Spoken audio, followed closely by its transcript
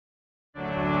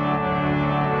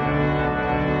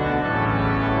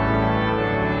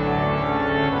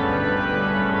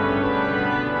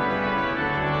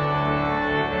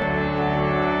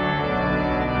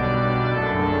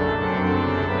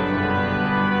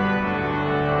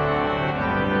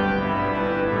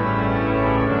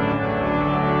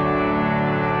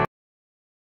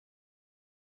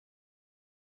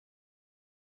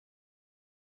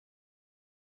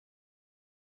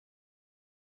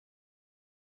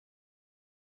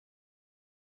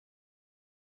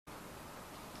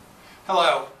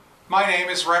Hello, my name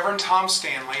is Reverend Tom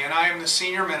Stanley, and I am the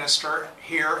senior minister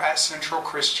here at Central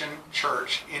Christian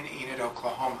Church in Enid,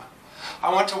 Oklahoma. I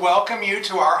want to welcome you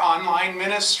to our online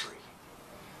ministry.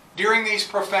 During these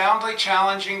profoundly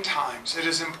challenging times, it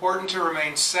is important to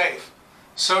remain safe,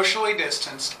 socially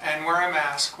distanced, and wear a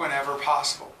mask whenever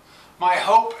possible. My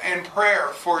hope and prayer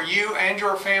for you and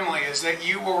your family is that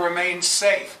you will remain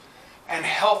safe and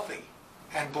healthy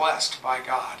and blessed by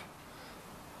God.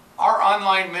 Our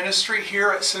online ministry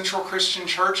here at Central Christian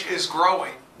Church is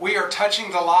growing. We are touching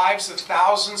the lives of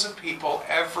thousands of people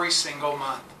every single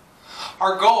month.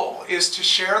 Our goal is to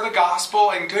share the gospel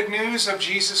and good news of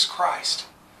Jesus Christ,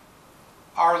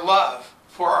 our love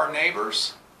for our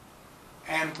neighbors,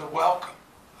 and the welcome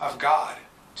of God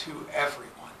to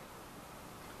everyone.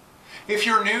 If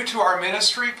you're new to our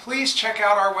ministry, please check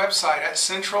out our website at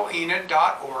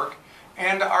centralenid.org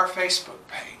and our Facebook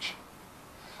page.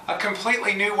 A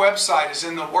completely new website is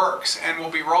in the works and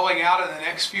will be rolling out in the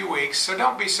next few weeks, so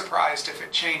don't be surprised if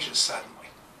it changes suddenly.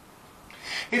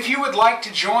 If you would like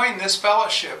to join this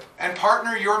fellowship and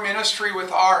partner your ministry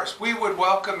with ours, we would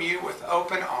welcome you with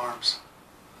open arms.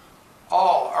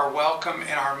 All are welcome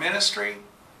in our ministry,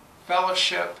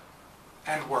 fellowship,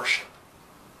 and worship.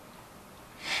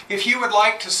 If you would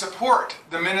like to support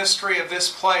the ministry of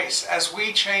this place as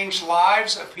we change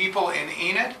lives of people in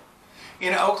Enid,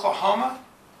 in Oklahoma,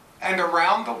 and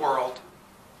around the world,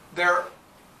 there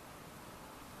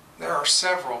are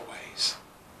several ways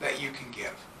that you can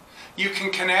give. You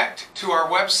can connect to our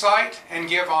website and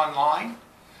give online.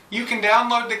 You can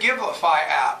download the Givelify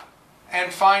app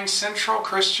and find Central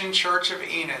Christian Church of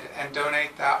Enid and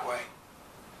donate that way.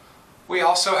 We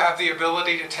also have the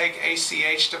ability to take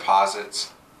ACH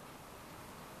deposits,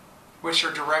 which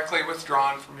are directly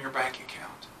withdrawn from your bank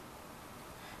account.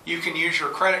 You can use your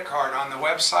credit card on the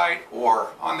website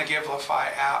or on the Givelify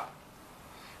app.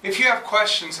 If you have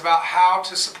questions about how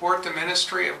to support the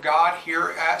ministry of God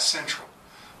here at Central,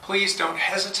 please don't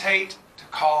hesitate to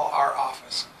call our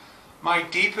office. My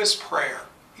deepest prayer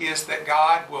is that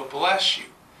God will bless you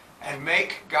and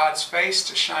make God's face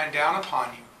to shine down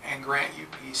upon you and grant you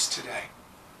peace today.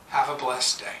 Have a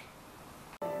blessed day.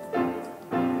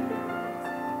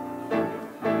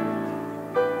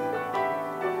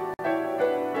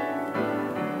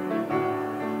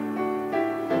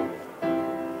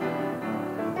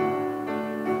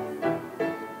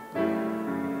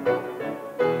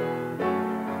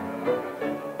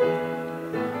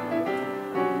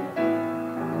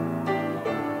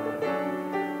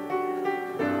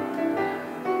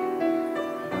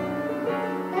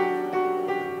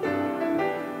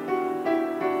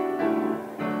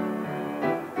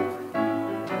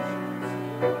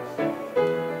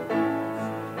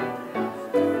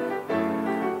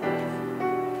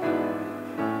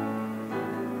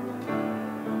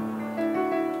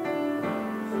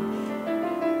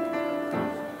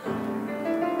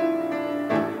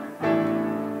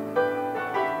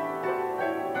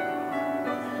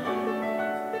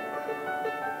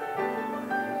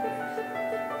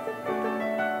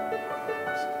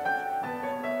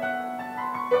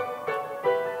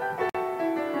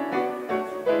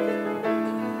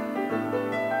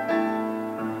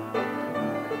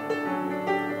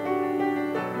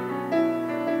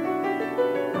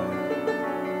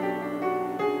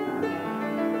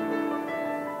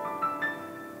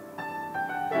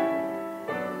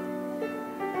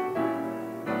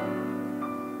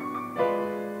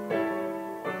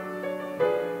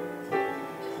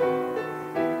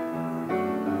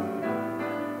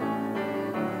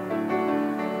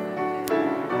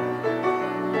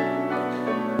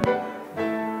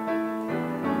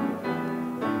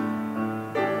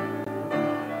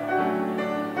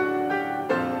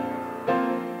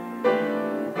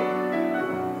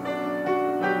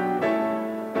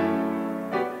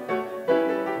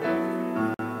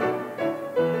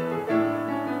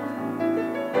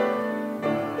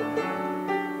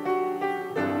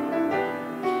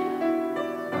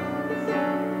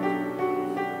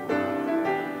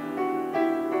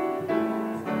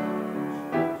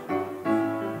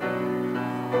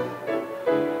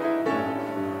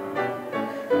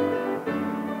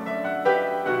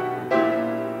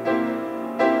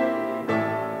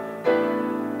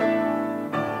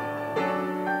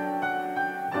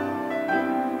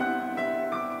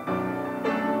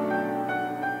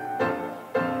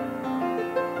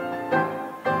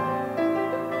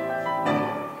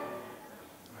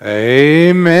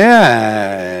 Amen.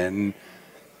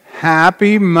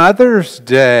 Happy Mother's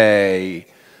Day.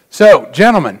 So,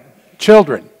 gentlemen,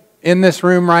 children, in this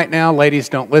room right now, ladies,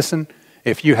 don't listen.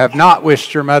 If you have not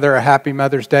wished your mother a happy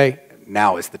Mother's Day,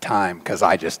 now is the time, because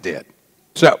I just did.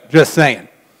 So, just saying.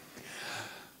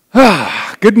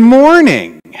 Good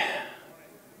morning.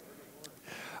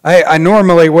 I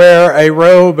normally wear a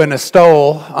robe and a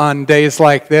stole on days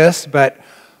like this, but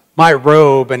my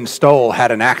robe and stole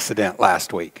had an accident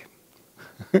last week.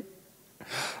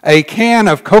 A can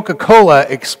of Coca-Cola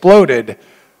exploded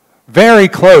very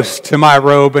close to my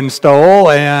robe and stole,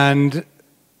 and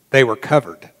they were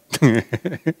covered.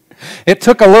 It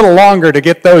took a little longer to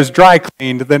get those dry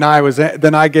cleaned than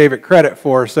I gave it credit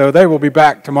for, so they will be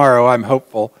back tomorrow, I'm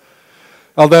hopeful.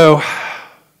 Although,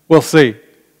 we'll see.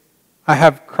 I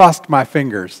have crossed my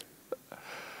fingers.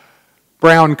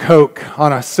 Brown Coke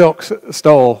on a silk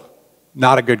stole,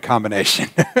 not a good combination.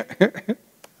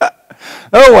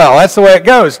 Oh well, that's the way it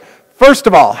goes. First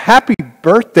of all, happy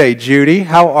birthday, Judy.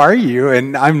 How are you?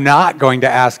 And I'm not going to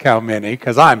ask how many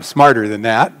because I'm smarter than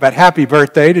that. But happy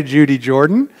birthday to Judy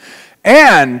Jordan.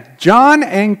 And John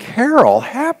and Carol,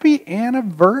 happy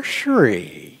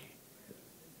anniversary.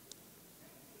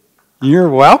 You're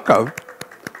welcome.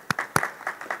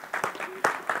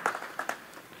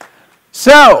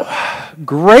 So,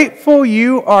 grateful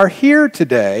you are here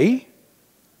today.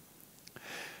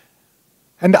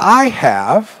 And I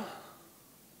have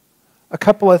a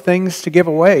couple of things to give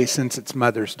away since it's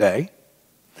Mother's Day.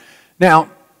 Now,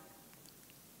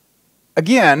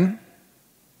 again,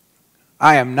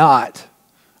 I am not.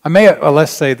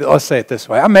 Let's say it this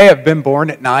way. I may have been born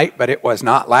at night, but it was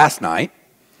not last night.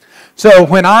 So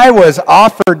when I was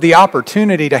offered the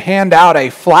opportunity to hand out a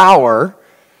flower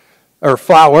or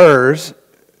flowers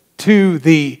to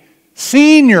the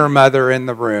senior mother in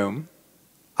the room,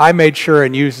 I made sure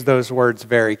and used those words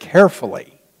very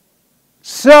carefully.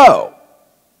 So,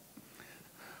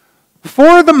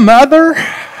 for the mother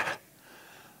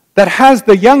that has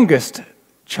the youngest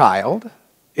child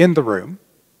in the room,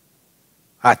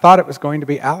 I thought it was going to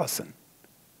be Allison.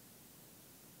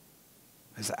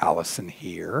 Is Allison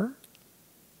here?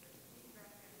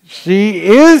 She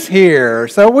is here.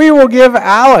 So we will give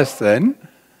Allison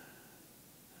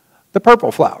the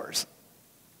purple flowers.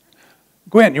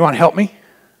 Gwen, you want to help me?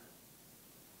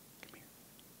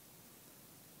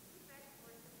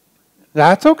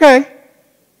 That's okay.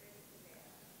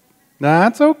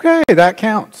 That's okay. That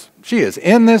counts. She is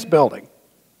in this building.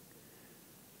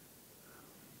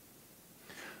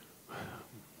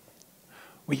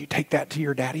 Will you take that to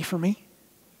your daddy for me?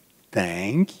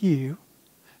 Thank you.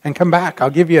 And come back. I'll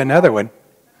give you another one.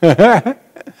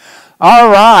 All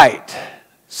right.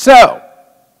 So,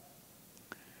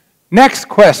 next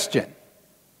question.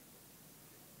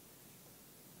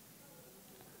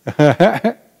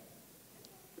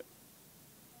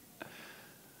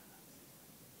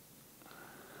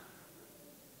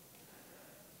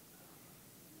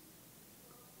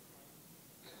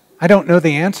 I don't know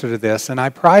the answer to this, and I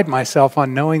pride myself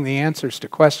on knowing the answers to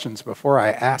questions before I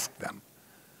ask them.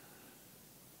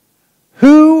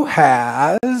 Who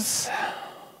has,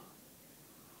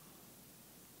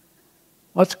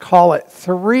 let's call it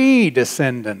 3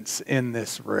 descendants in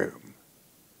this room?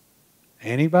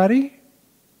 Anybody?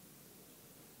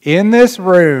 In this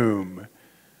room,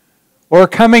 or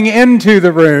coming into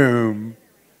the room?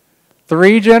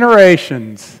 3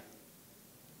 generations.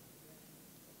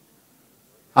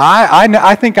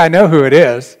 I think I know who it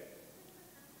is.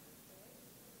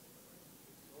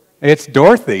 It's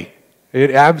Dorothy.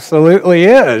 It absolutely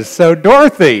is. So,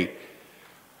 Dorothy.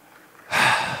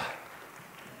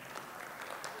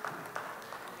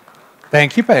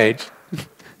 Thank you, Paige.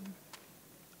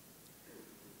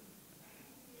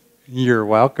 You're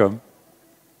welcome.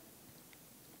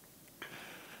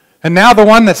 And now the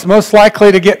one that's most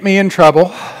likely to get me in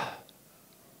trouble.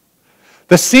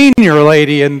 The senior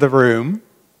lady in the room.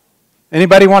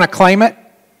 Anybody want to claim it?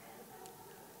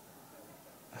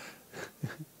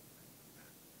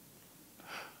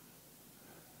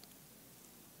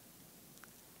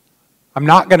 I'm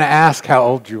not going to ask how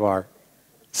old you are.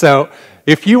 So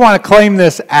if you want to claim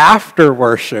this after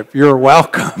worship, you're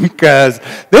welcome, because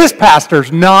this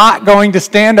pastor's not going to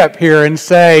stand up here and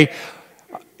say,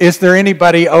 is there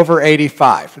anybody over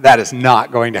 85? That is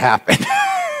not going to happen.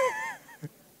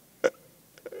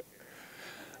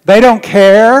 They don't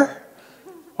care.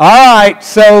 All right,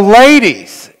 so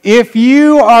ladies, if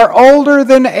you are older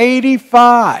than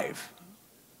 85,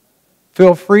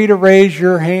 feel free to raise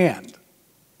your hand.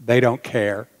 They don't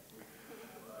care.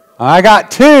 I got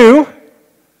 2,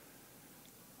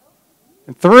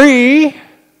 3.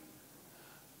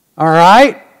 All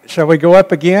right, shall we go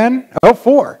up again? Oh,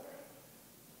 4.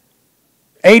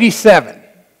 87.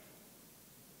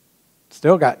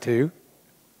 Still got 2,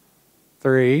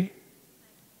 3.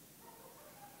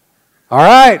 All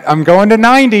right, I'm going to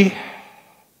 90.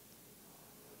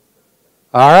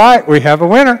 All right, we have a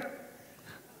winner.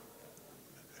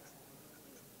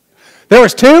 There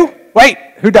was two? Wait,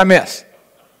 who'd I miss?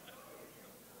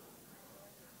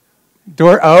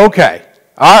 Okay.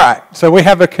 All right. So we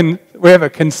have a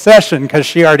concession because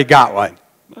she already got one.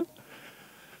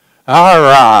 All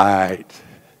right.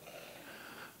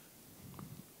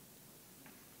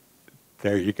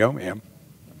 There you go, ma'am.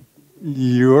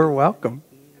 You're welcome.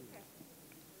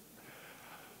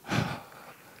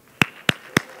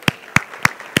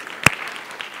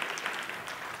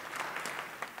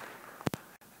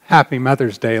 Happy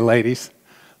Mother's Day, ladies.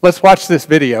 Let's watch this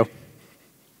video.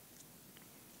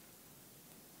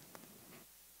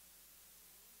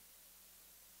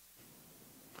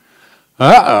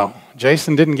 Uh-oh.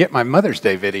 Jason didn't get my Mother's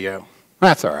Day video.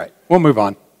 That's all right. We'll move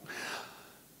on.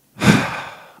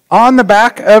 On the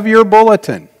back of your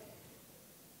bulletin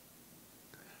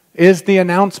is the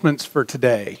announcements for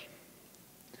today.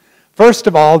 First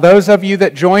of all, those of you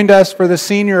that joined us for the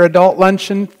Senior Adult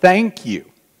Luncheon, thank you.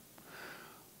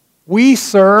 We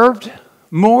served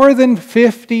more than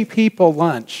 50 people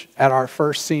lunch at our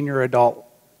first Senior Adult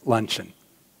Luncheon.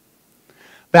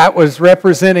 That was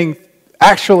representing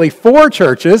actually 4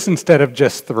 churches instead of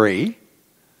just 3.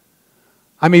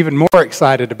 I'm even more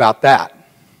excited about that.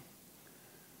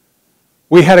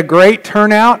 We had a great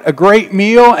turnout, a great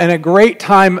meal, and a great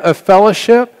time of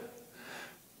fellowship.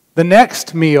 The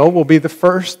next meal will be the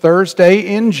first Thursday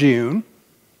in June.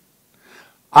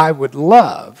 I would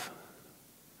love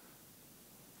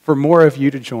for more of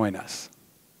you to join us.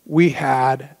 We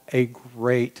had a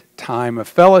great time of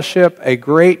fellowship, a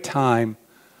great time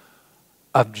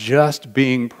of just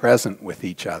being present with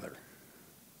each other.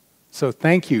 So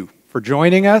thank you for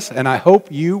joining us, and I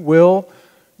hope you will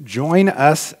join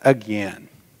us again.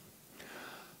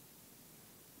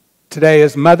 Today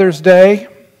is Mother's Day.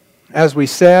 As we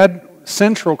said,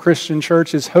 Central Christian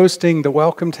Church is hosting the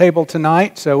welcome table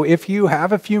tonight, so if you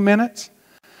have a few minutes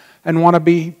and want to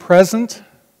be present,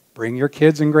 bring your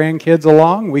kids and grandkids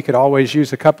along. We could always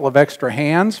use a couple of extra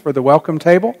hands for the welcome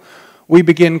table. We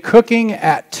begin cooking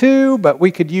at 2, but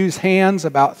we could use hands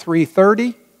about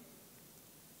 3:30.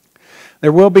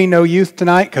 There will be no youth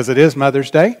tonight because it is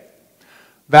Mother's Day.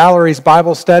 Valerie's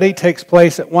Bible study takes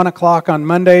place at 1 o'clock on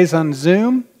Mondays on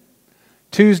Zoom.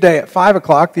 Tuesday at 5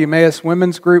 o'clock, the Emmaus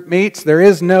Women's Group meets. There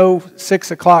is no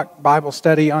 6 o'clock Bible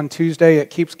study on Tuesday. It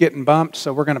keeps getting bumped,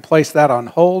 so we're going to place that on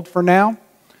hold for now.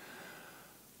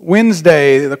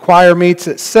 Wednesday, the choir meets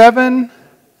at 7.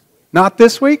 Not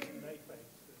this week?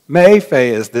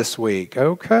 Mayfay is this week.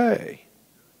 Okay.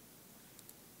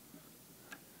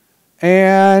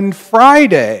 And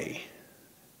Friday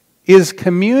is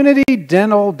Community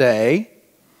Dental Day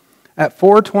at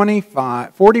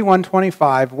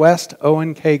 4125 West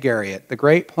Owen K. Garriott, the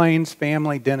Great Plains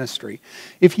Family Dentistry.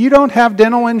 If you don't have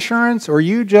dental insurance or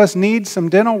you just need some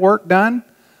dental work done,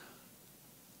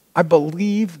 I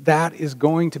believe that is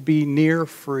going to be near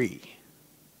free.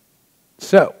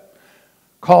 So,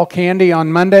 call Candy on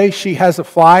Monday. She has a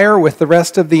flyer with the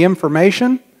rest of the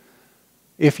information.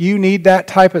 If you need that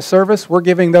type of service, we're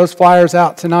giving those flyers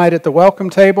out tonight at the welcome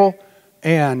table.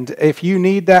 And if you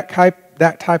need that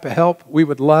type of help, we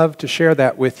would love to share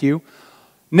that with you.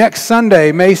 Next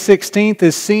Sunday, May 16th,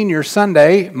 is Senior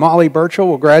Sunday. Molly Burchell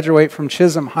will graduate from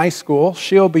Chisholm High School.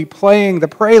 She'll be playing the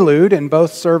prelude in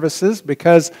both services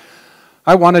because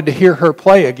I wanted to hear her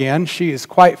play again. She is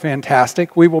quite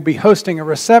fantastic. We will be hosting a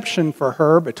reception for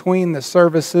her between the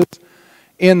services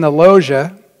in the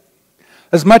loggia.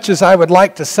 As much as I would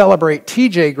like to celebrate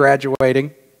TJ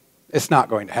graduating, it's not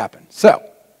going to happen. So,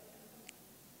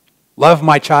 love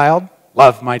my child,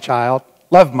 love my child,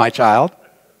 love my child.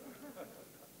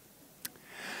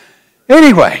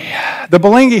 Anyway, the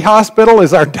Belingi Hospital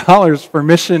is our Dollars for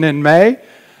Mission in May,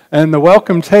 and the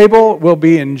welcome table will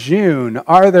be in June.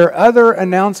 Are there other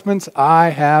announcements I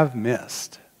have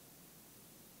missed?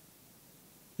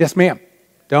 Yes, ma'am.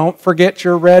 Don't forget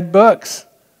your red books.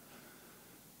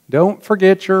 Don't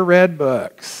forget your red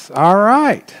books. All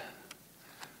right.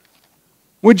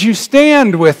 Would you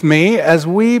stand with me as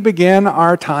we begin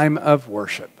our time of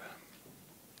worship?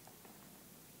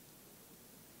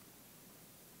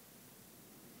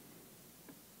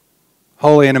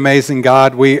 Holy and amazing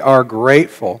God, we are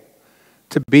grateful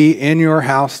to be in your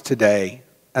house today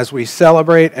as we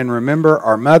celebrate and remember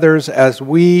our mothers, as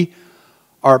we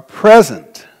are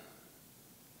present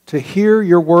to hear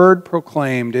your word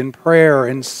proclaimed in prayer,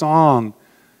 in song,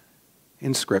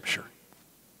 in Scripture.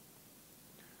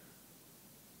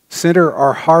 Center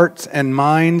our hearts and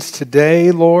minds today,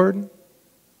 Lord.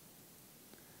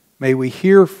 May we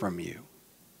hear from you.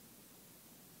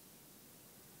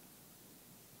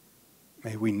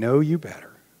 May we know you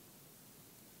better.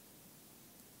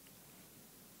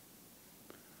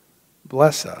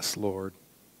 Bless us, Lord,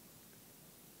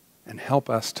 and help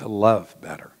us to love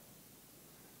better.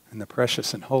 In the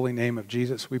precious and holy name of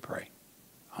Jesus we pray.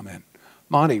 Amen.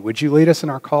 Monty, would you lead us in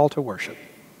our call to worship?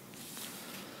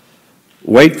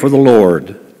 Wait for the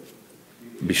Lord.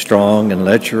 Be strong and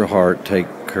let your heart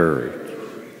take courage.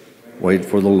 Wait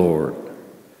for the Lord.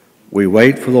 We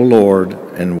wait for the Lord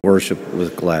and worship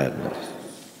with gladness.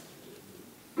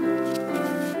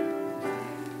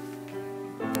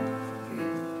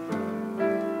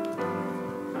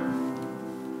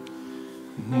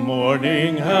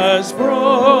 Morning has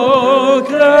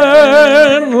broken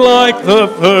like the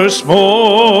first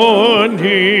morning.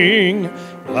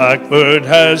 Blackbird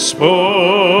has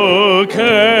spoken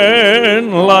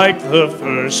like the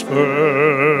first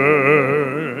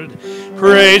bird.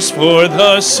 Praise for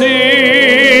the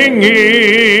singing,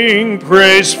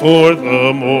 praise for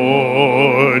the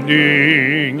morning,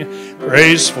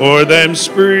 praise for them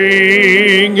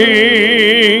springing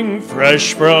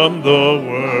fresh from the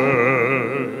word.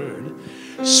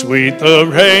 Sweet the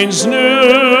rain's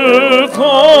new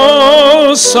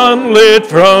fall, sunlit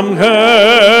from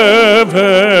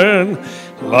heaven,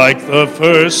 like the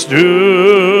first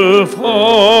dew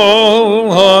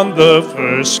fall on the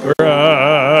first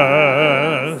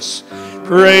grass.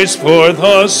 Praise for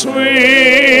the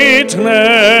sweetness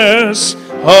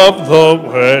of the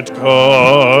wet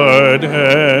garden,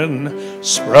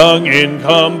 sprung in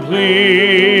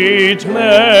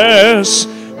completeness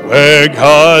where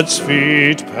God's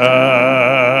feet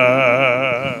pass.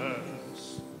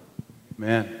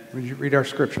 Amen. Would you read our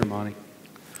scripture, Monty?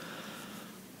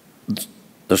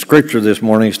 The scripture this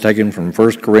morning is taken from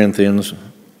 1 Corinthians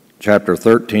chapter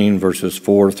 13, verses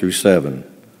 4 through 7.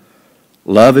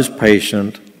 Love is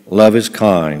patient, love is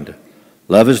kind.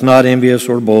 Love is not envious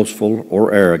or boastful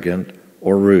or arrogant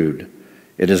or rude.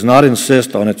 It does not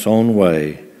insist on its own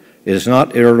way. It is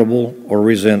not irritable or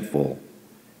resentful.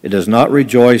 It does not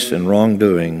rejoice in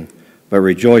wrongdoing, but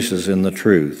rejoices in the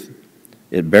truth.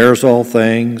 It bears all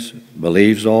things,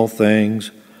 believes all things,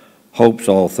 hopes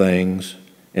all things,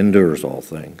 endures all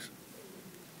things.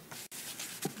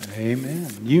 Amen.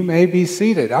 You may be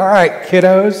seated. All right,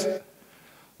 kiddos,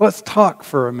 let's talk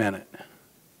for a minute.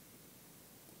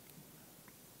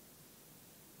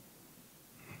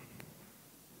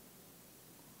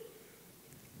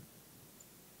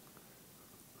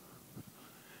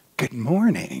 Good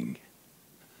morning.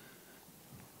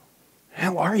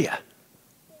 How are you?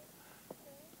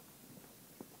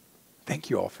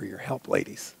 Thank you all for your help,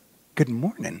 ladies. Good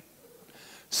morning.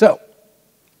 So,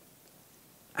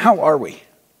 how are we?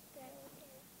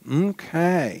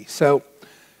 Okay. So,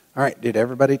 all right, did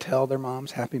everybody tell their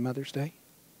moms Happy Mother's Day?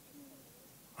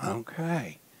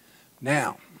 Okay.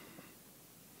 Now,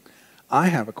 I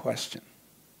have a question.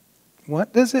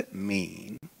 What does it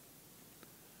mean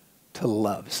to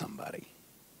love somebody?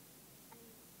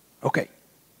 Okay.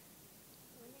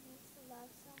 When it means to love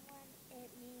someone,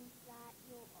 it means that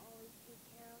you'll always take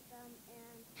care of them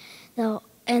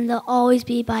and they'll always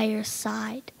be by your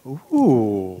side.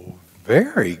 Ooh,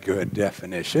 very good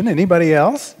definition. Anybody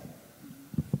else?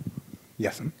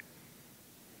 Yes, ma'am.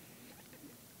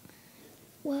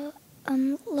 Well,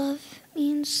 love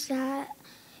means that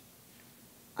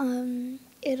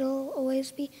it'll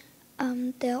always be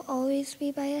they'll always be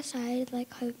by your side,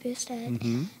 like Hope just said,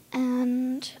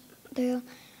 and you'll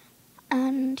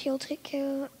take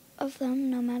care of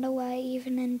them no matter what,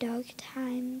 even in dark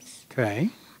times. Okay.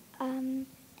 And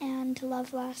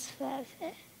love lasts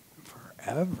forever.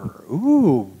 Forever.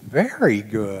 Ooh, very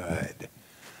good.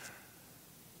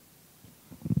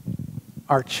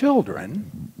 Our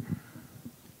children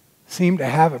seem to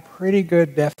have a pretty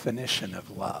good definition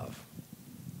of love.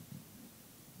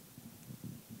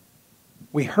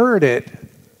 We heard it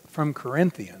from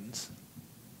Corinthians,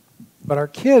 but our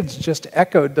kids just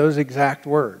echoed those exact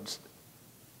words.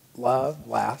 Love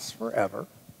lasts forever.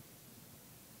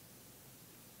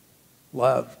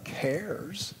 Love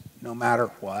cares no matter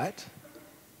what.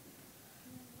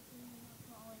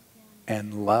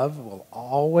 And love will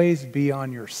always be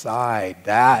on your side.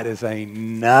 That is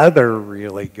another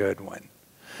really good one.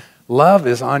 Love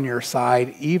is on your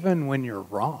side even when you're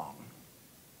wrong.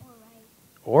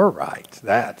 Or right.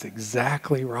 That's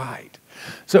exactly right.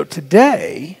 So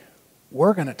today,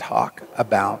 we're going to talk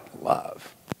about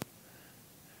love.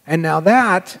 And now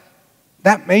that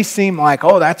may seem like,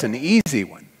 oh, that's an easy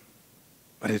one.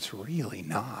 But it's really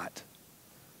not.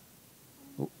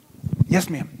 Yes,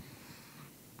 ma'am.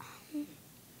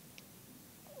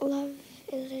 Love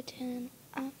is eternal.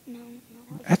 No.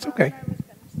 That's okay.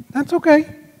 That's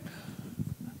okay.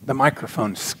 The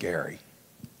microphone's scary.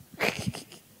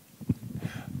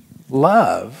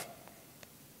 Love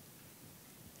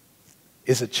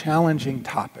is a challenging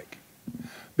topic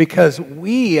because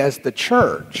we as the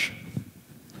church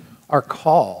are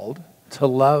called to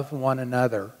love one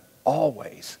another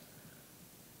always,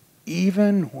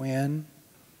 even when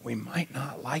we might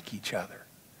not like each other,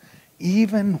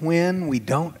 even when we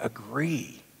don't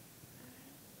agree,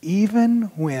 even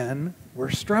when we're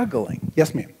struggling.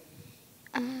 Yes, ma'am.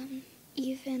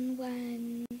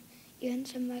 Even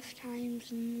some rough times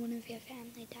when one of your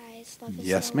family dies, love is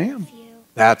Yes, still ma'am. with you.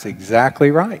 That's exactly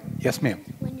right. Yes, ma'am.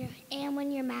 When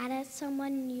you're mad at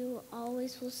someone, you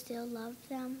always will still love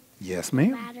them. Yes, No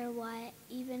ma'am. matter what,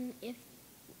 even if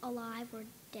alive or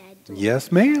dead.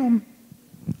 Yes, ma'am.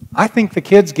 I think the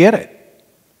kids get it.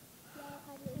 Yeah,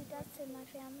 that's in my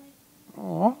family.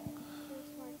 Aw. My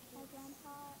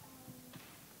grandpa,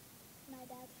 my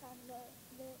dad's friend, they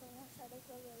were started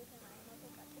for a really good time. I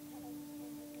forgot to tell him his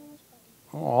name because it was funny.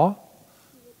 Aw. When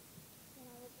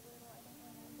I was little, I don't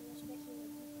remember this,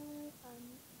 but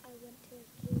I went to his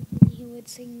cave and he would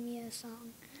sing me a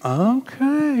song.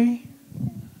 Okay.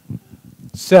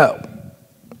 So,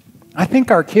 I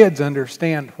think our kids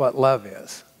understand what love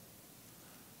is.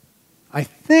 I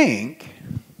think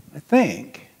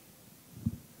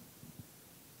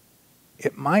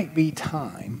it might be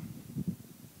time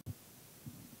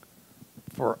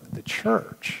for the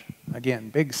church, again,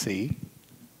 big C,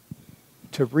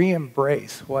 to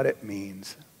re-embrace what it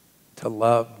means to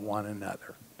love one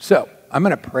another. So, I'm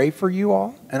going to pray for you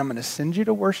all, and I'm going to send you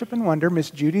to Worship and Wonder. Miss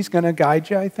Judy's going to guide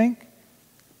you, I think.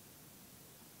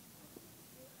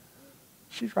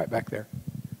 She's right back there.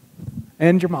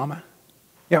 And your mama.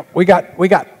 Yeah, we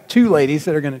got two ladies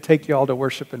that are going to take you all to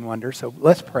Worship and Wonder, so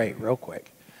let's pray real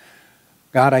quick.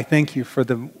 God, I thank you for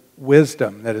the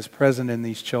wisdom that is present in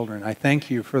these children. I thank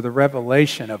you for the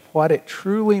revelation of what it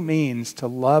truly means to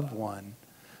love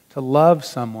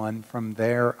someone from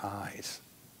their eyes.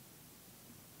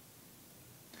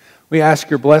 We ask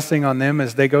your blessing on them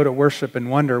as they go to Worship and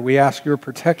Wonder. We ask your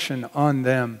protection on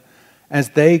them as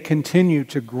they continue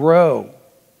to grow,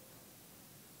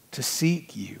 to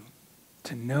seek you,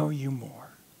 to know you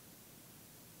more.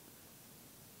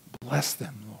 Bless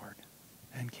them, Lord,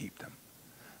 and keep them.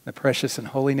 In the precious and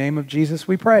holy name of Jesus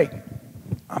we pray.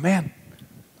 Amen.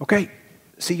 Okay,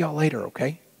 see y'all later,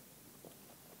 okay?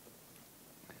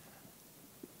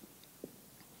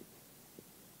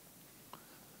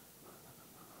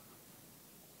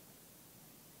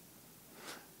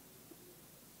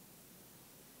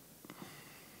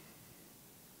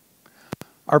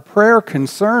 Our prayer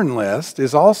concern list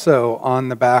is also on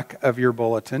the back of your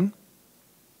bulletin.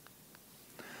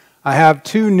 I have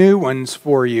two new ones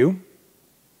for you.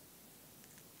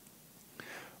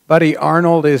 Buddy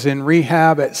Arnold is in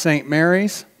rehab at St.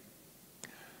 Mary's.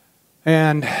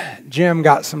 And Jim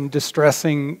got some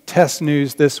distressing test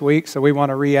news this week, so we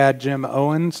want to re-add Jim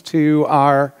Owens to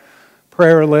our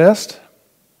prayer list.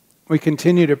 We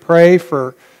continue to pray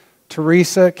for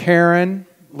Teresa, Karen,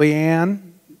 Leanne,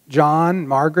 John,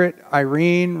 Margaret,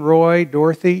 Irene, Roy,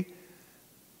 Dorothy,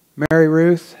 Mary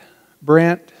Ruth,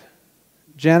 Brent,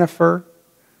 Jennifer,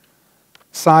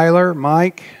 Siler,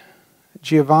 Mike,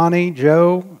 Giovanni,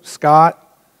 Joe,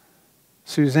 Scott,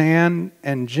 Suzanne,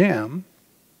 and Jim.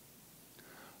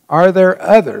 Are there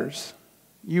others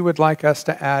you would like us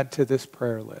to add to this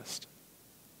prayer list?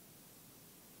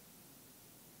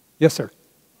 Yes, sir.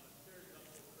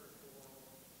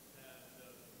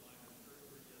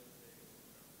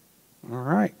 All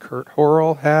right, Kurt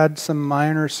Horrell had some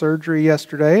minor surgery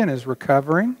yesterday and is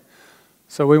recovering.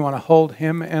 So we want to hold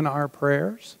him in our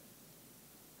prayers.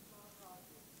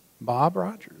 Bob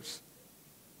Rogers.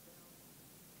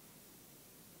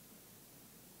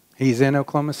 He's in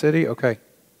Oklahoma City? Okay.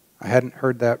 I hadn't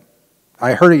heard that.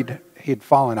 I heard he'd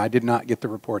fallen. I did not get the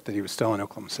report that he was still in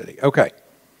Oklahoma City. Okay.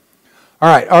 All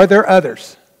right. Are there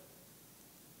others?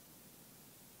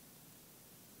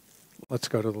 Let's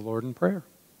go to the Lord in prayer.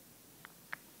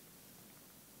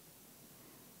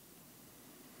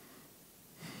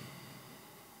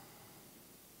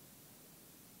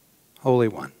 Holy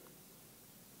One,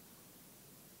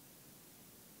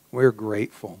 we're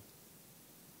grateful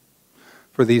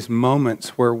for these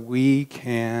moments where we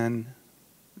can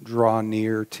draw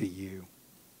near to you,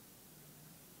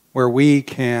 where we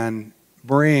can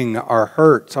bring our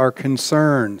hurts, our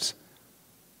concerns,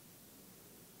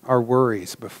 our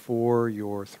worries before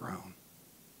your throne.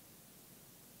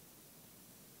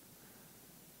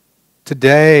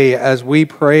 Today, as we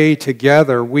pray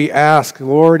together, we ask,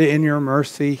 Lord, in your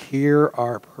mercy, hear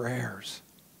our prayers.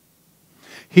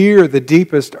 Hear the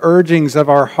deepest urgings of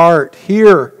our heart.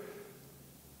 Hear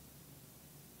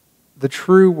the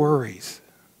true worries,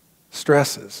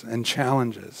 stresses, and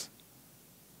challenges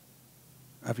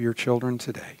of your children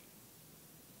today.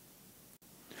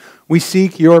 We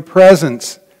seek your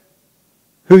presence,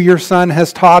 who your Son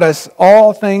has taught us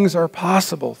all things are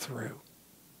possible through.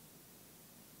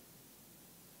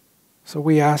 So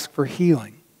we ask for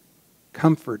healing,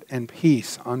 comfort, and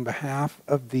peace on behalf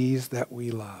of these that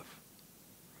we love.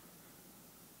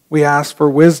 We ask for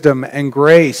wisdom and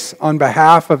grace on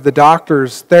behalf of the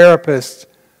doctors, therapists,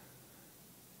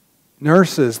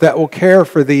 nurses that will care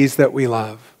for these that we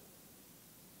love.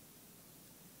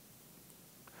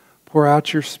 Pour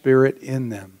out your Spirit in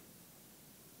them,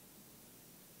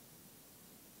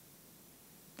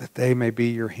 that they may be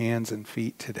your hands and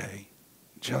feet today,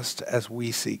 just as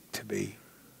we seek to be.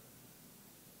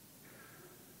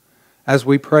 As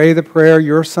we pray the prayer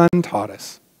your Son taught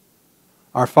us,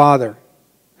 Our Father,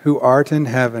 who art in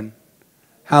heaven,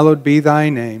 hallowed be thy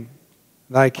name.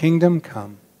 Thy kingdom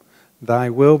come, thy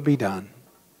will be done,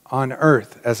 on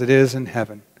earth as it is in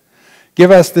heaven. Give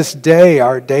us this day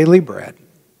our daily bread,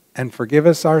 and forgive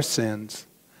us our sins,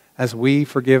 as we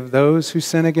forgive those who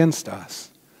sin against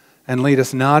us. And lead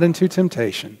us not into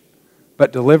temptation,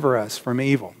 but deliver us from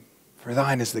evil. For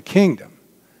thine is the kingdom,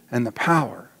 and the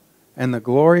power, and the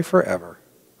glory forever.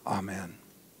 Amen.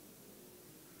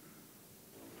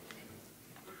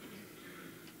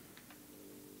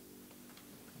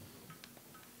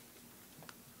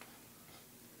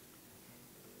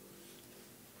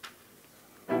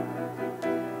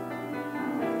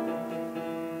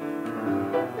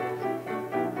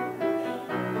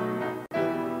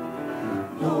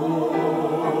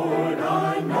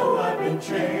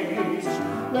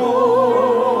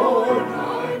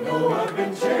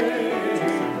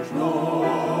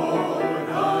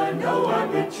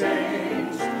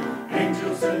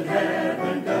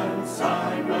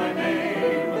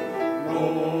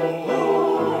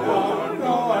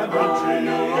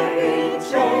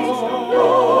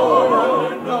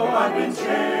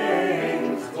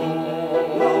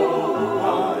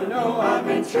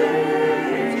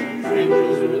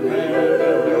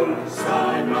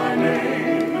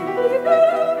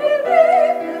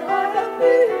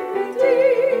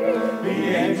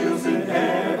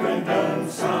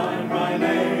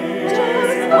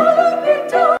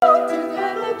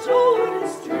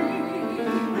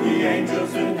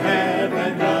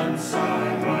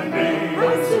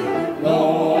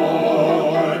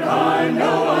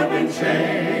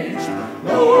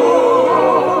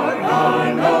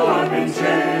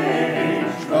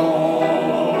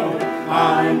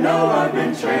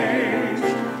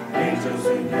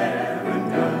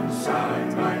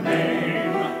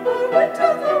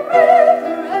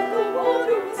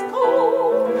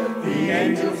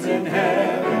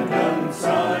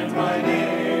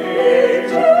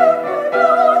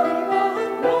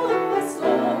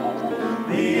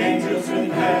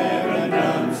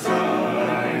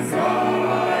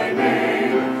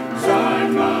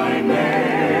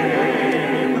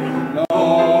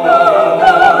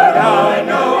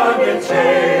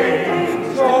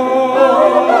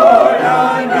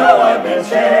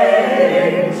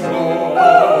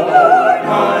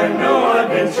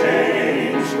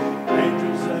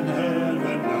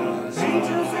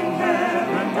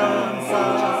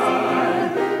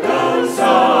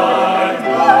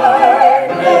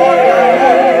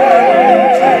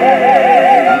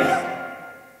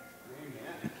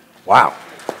 Wow.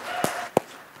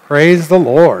 Praise the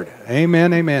Lord.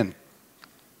 Amen, amen.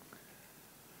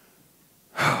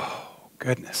 Oh,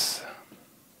 goodness.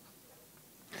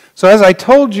 So as I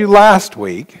told you last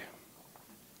week,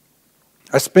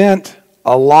 I spent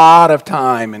a lot of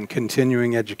time in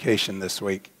continuing education this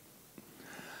week.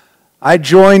 I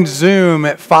joined Zoom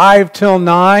at 5 till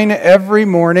 9 every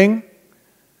morning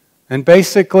and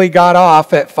basically got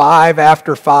off at 5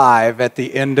 after 5 at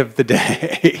the end of the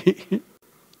day.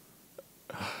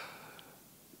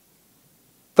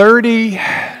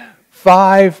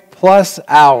 35 plus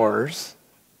hours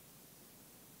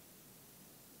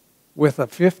with a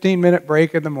 15-minute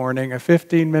break in the morning, a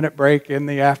 15-minute break in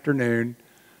the afternoon,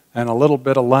 and a little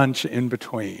bit of lunch in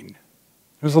between.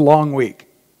 It was a long week.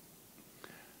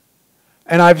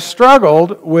 And I've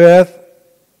struggled with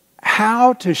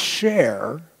how to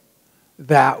share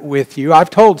that with you. I've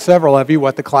told several of you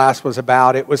what the class was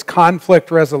about. It was conflict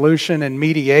resolution and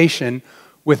mediation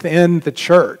within the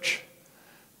church.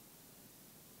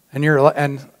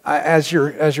 And as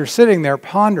you're sitting there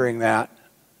pondering that,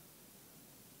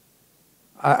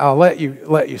 I'll let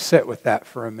you sit with that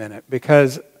for a minute,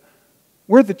 because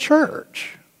we're the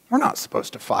church. We're not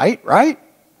supposed to fight, right?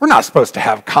 We're not supposed to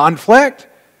have conflict.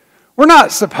 We're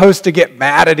not supposed to get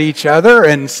mad at each other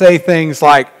and say things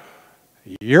like,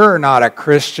 "You're not a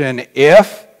Christian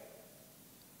if."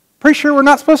 Pretty sure we're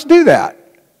not supposed to do that.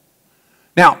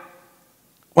 Now,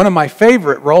 one of my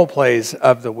favorite role plays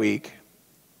of the week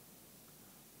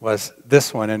was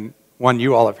this one, and one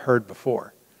you all have heard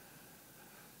before.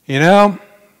 You know,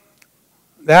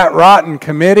 that rotten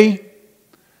committee,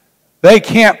 they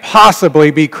can't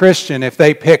possibly be Christian if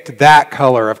they picked that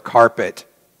color of carpet.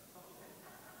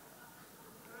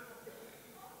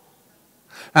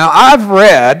 Now, I've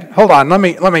read, hold on, let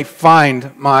me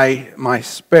find my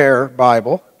spare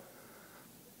Bible.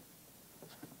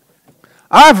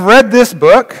 I've read this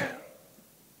book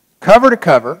cover to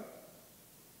cover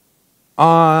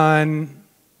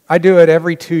I do it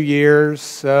every 2 years,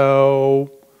 so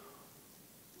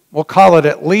we'll call it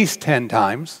at least 10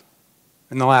 times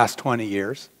in the last 20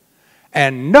 years.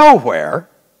 And nowhere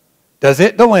does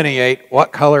it delineate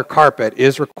what color carpet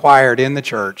is required in the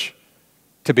church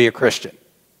to be a Christian.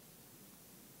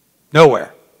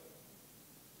 Nowhere.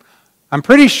 I'm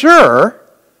pretty sure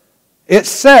it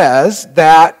says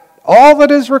that all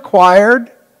that is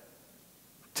required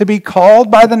to be called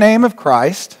by the name of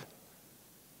Christ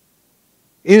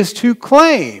is to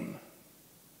claim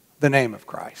the name of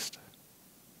Christ.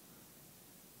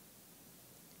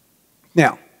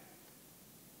 Now,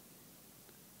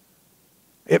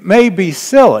 it may be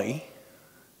silly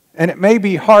and it may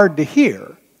be hard to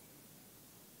hear,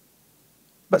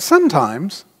 but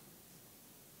sometimes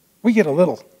we get a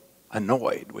little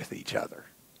annoyed with each other.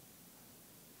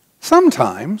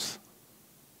 Sometimes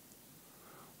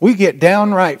we get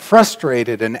downright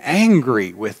frustrated and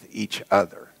angry with each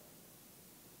other.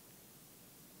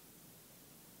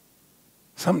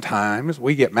 Sometimes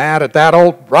we get mad at that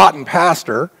old rotten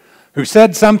pastor who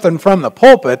said something from the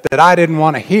pulpit that I didn't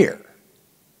want to hear.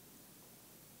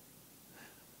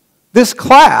 This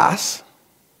class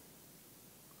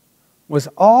was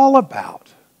all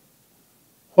about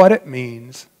what it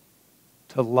means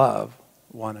to love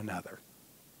one another.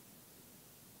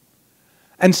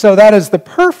 And so that is the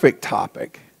perfect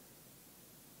topic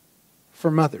for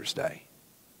Mother's Day.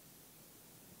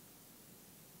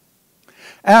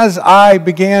 As I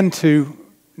began to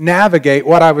navigate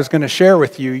what I was going to share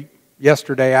with you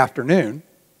yesterday afternoon,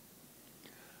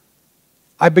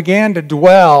 I began to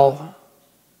dwell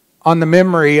on the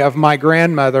memory of my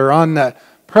grandmother, on the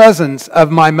presence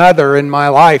of my mother in my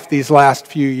life these last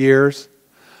few years.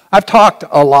 I've talked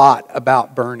a lot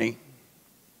about Bernie.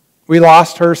 We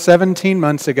lost her 17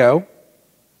 months ago.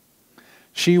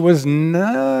 She was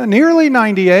nearly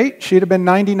 98. She'd have been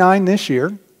 99 this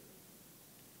year.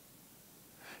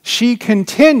 She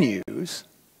continues,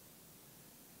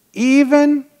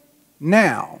 even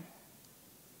now,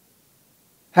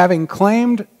 having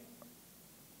claimed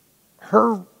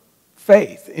her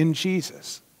faith in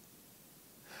Jesus,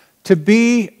 to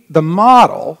be the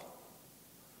model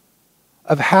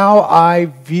of how I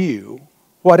view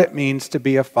what it means to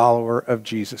be a follower of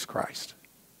Jesus Christ.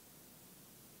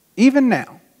 Even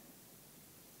now,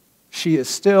 she is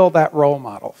still that role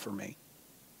model for me.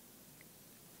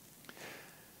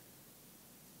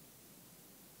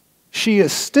 She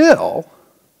is still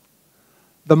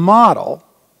the model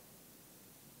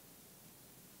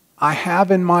I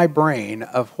have in my brain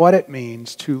of what it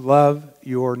means to love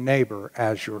your neighbor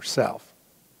as yourself.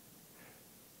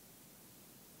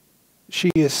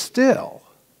 She is still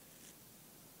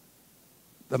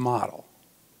the model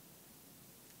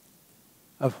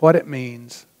of what it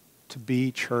means to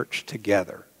be church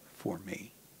together for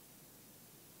me.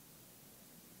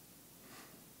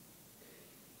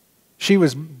 She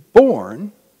was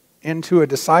born into a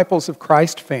Disciples of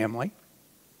Christ family.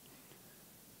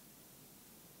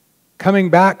 Coming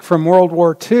back from World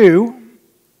War II,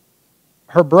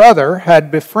 her brother had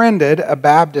befriended a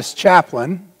Baptist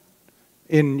chaplain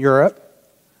in Europe.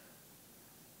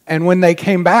 And when they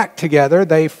came back together,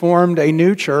 they formed a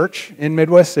new church in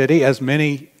Midwest City, as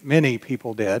many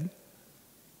people did.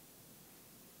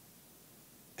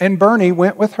 And Bernie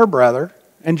went with her brother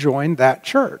and joined that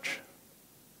church.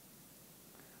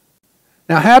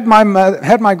 Now, had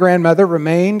my grandmother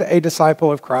remained a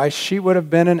disciple of Christ, she would have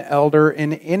been an elder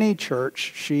in any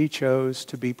church she chose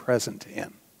to be present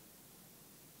in.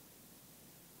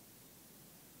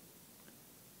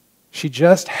 She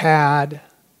just had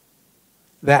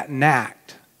that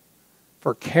knack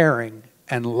for caring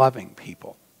and loving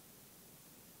people.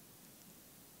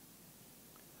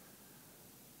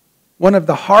 One of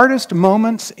the hardest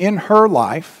moments in her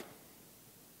life,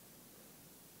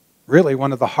 really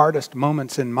one of the hardest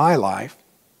moments in my life,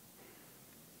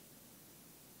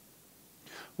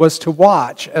 was to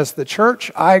watch as the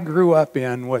church I grew up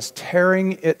in was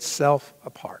tearing itself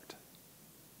apart.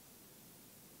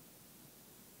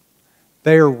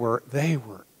 They were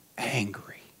angry.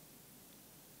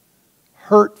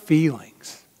 hurt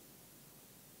feelings,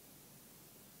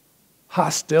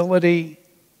 hostility.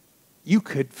 You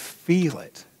could feel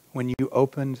it when you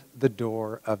opened the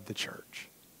door of the church.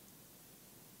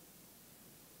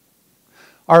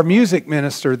 Our music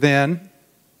minister then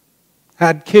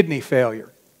had kidney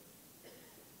failure.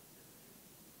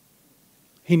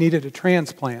 He needed a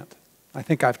transplant. I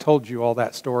think I've told you all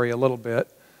that story a little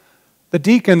bit. The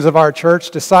deacons of our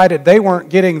church decided they weren't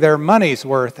getting their money's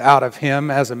worth out of him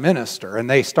as a minister, and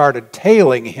they started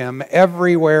tailing him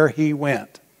everywhere he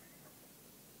went.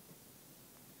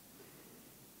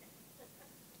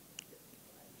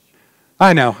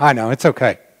 I know, it's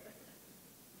okay.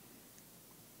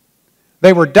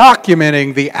 They were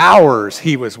documenting the hours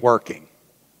he was working.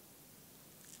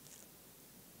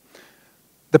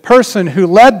 The person who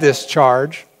led this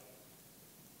charge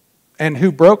and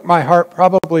who broke my heart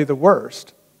probably the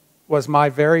worst was my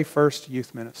very first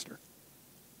youth minister.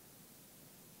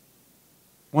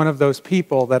 One of those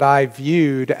people that I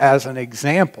viewed as an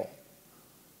example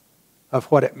of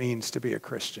what it means to be a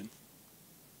Christian.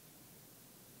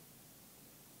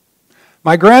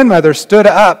 My grandmother stood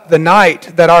up the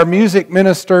night that our music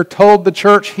minister told the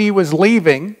church he was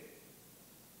leaving.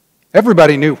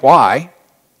 Everybody knew why.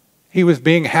 He was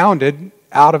being hounded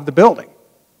out of the building.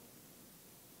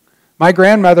 My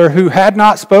grandmother, who had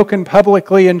not spoken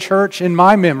publicly in church in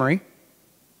my memory,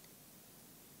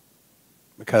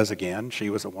 because again, she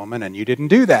was a woman and you didn't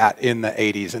do that in the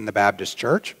 80s in the Baptist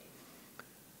church,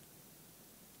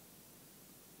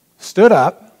 stood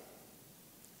up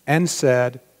and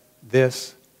said,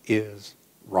 "This is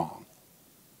wrong."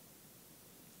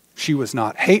 She was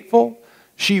not hateful.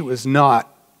 She was not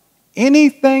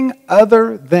anything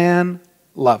other than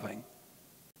loving.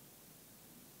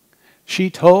 She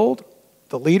told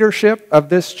the leadership of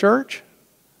this church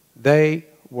they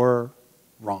were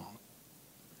wrong.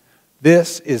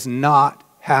 This is not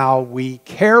how we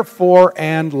care for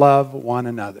and love one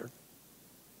another.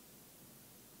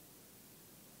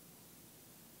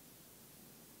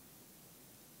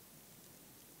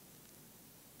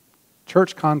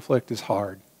 Church conflict is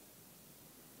hard.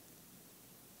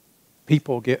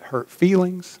 People get hurt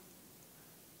feelings.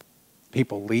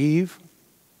 People leave.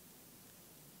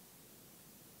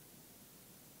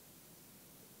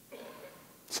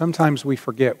 Sometimes we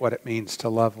forget what it means to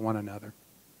love one another.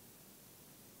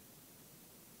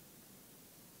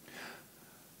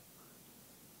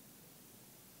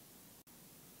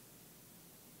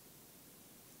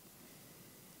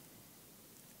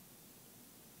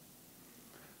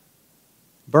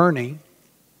 Bernie,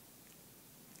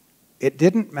 it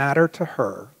didn't matter to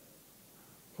her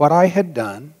what I had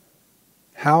done,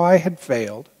 how I had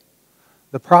failed,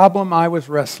 the problem I was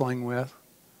wrestling with,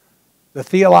 the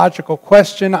theological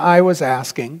question I was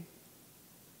asking.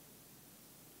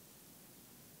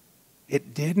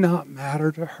 It did not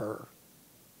matter to her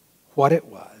what it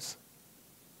was.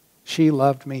 She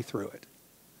loved me through it.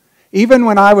 Even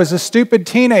when I was a stupid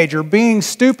teenager, being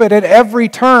stupid at every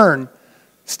turn,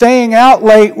 staying out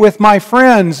late with my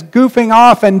friends, goofing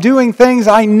off and doing things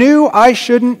I knew I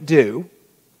shouldn't do,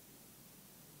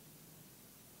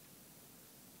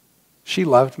 she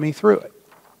loved me through it.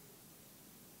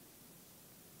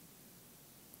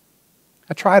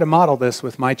 I try to model this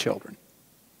with my children.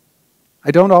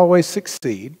 I don't always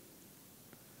succeed,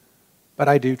 but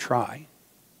I do try.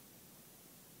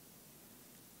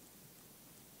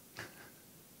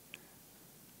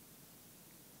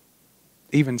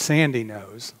 Even Sandy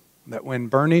knows that when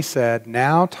Bernie said,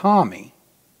 "Now, Tommy,"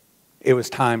 it was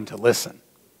time to listen.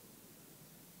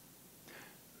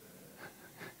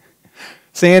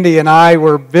 Sandy and I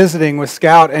were visiting with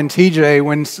Scout and TJ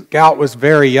when Scout was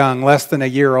very young, less than a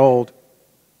year old.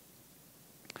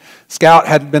 Scout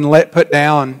had been put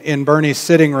down in Bernie's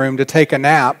sitting room to take a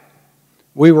nap.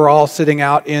 We were all sitting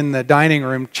out in the dining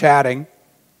room chatting.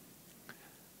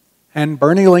 And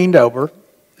Bernie leaned over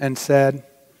and said,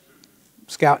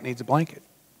 "Scout needs a blanket.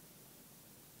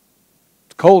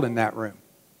 It's cold in that room."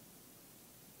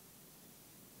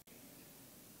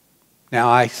 Now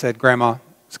I said, "Grandma,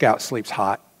 Scout sleeps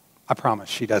hot. I promise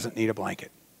she doesn't need a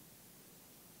blanket."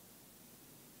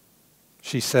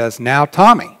 She says, "Now,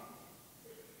 Tommy,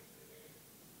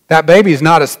 that baby's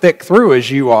not as thick through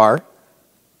as you are,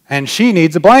 and she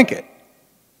needs a blanket."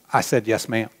 I said, "Yes,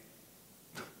 ma'am."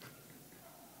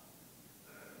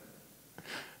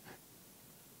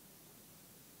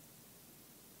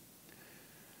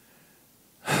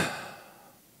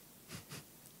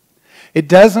 It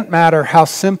doesn't matter how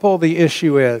simple the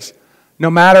issue is, no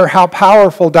matter how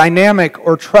powerful, dynamic,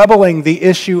 or troubling the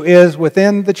issue is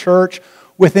within the church,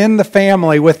 within the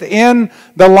family, within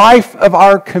the life of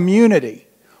our community.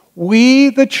 We,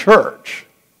 the church,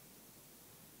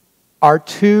 are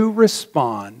to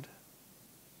respond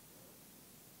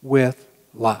with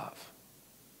love.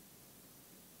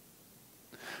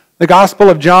 The Gospel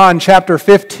of John, chapter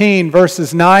 15,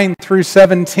 verses 9 through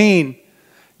 17,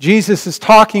 Jesus is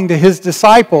talking to his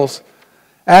disciples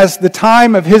as the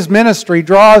time of his ministry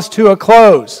draws to a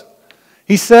close.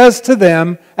 He says to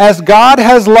them, "As God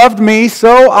has loved me,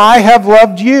 so I have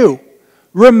loved you.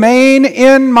 Remain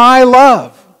in my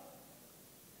love.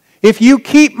 If you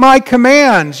keep my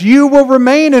commands, you will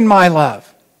remain in my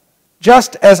love,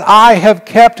 just as I have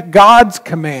kept God's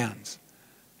commands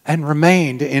and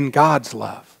remained in God's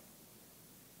love.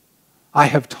 I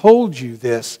have told you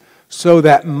this so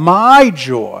that my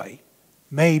joy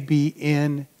may be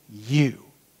in you,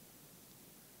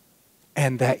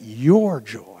 and that your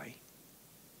joy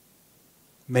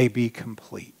may be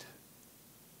complete."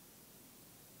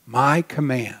 My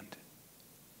command: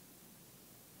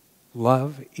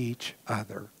 love each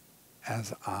other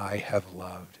as I have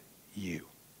loved you.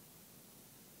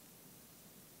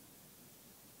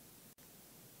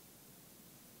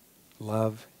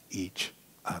 Love each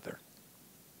other.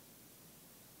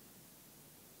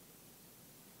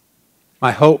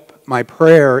 My hope, my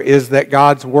prayer is that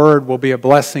God's Word will be a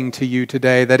blessing to you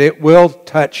today, that it will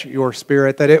touch your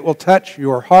spirit, that it will touch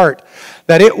your heart,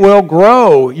 that it will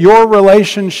grow your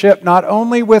relationship not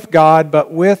only with God,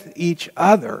 but with each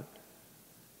other.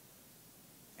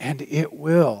 And it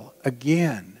will,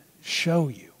 again, show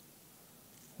you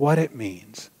what it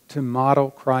means to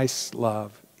model Christ's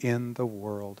love in the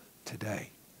world today.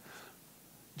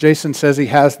 Jason says he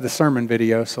has the sermon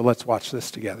video, so let's watch this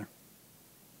together.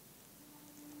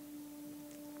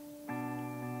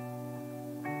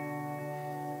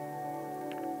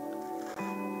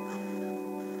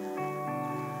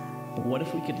 What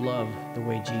if we could love the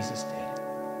way Jesus did?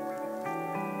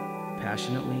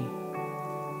 Passionately,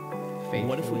 faithfully.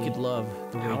 What if we could love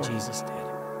the way Jesus did?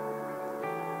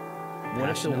 What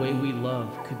if the way we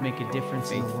love could make a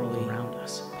difference in the world around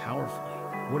us? Powerfully.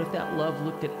 What if that love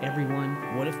looked at everyone?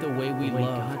 What if the way we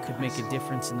love could make a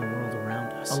difference in the world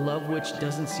around us? A love which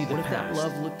doesn't see the past. What if that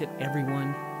love looked at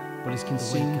everyone, but is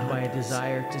consumed by a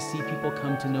desire to see people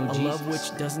come to know Jesus? A love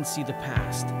which doesn't see the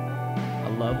past.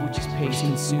 A love which is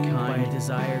patient, consumed by a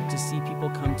desire to see people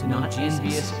come to know Jesus. Not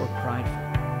envious or prideful.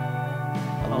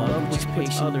 A love which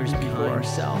puts others before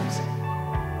ourselves.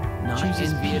 Not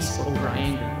envious over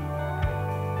anger.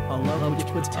 A love which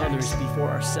puts others before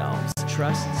ourselves.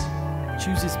 Trusts,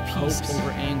 chooses peace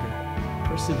over anger.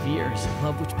 Perseveres. A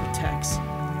love which protects.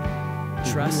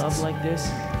 Trusts. Do we love like this?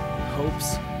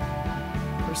 Hopes.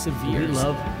 Perseveres. Do we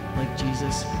love like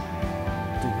Jesus?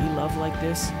 Do we love like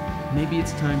this? Maybe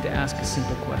it's time to ask a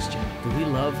simple question. Do we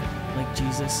love like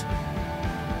Jesus?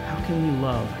 How can we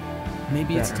love?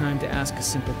 Maybe it's time to ask a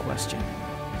simple question.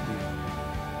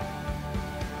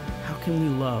 How can we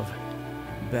love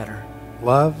better?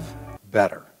 Love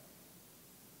better.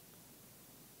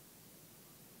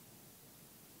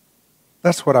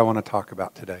 That's what I want to talk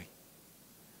about today.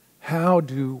 How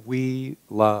do we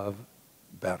love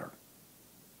better?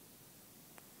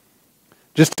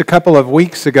 Just a couple of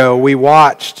weeks ago, we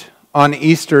watched on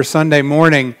Easter Sunday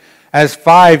morning as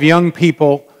 5 young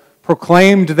people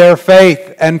proclaimed their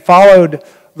faith and followed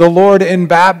the Lord in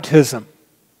baptism.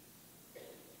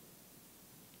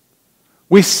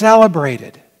 We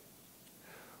celebrated.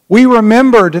 We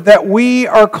remembered that we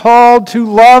are called to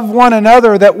love one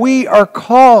another, that we are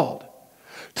called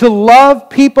to love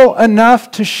people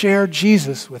enough to share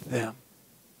Jesus with them,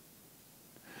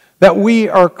 that we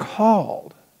are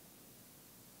called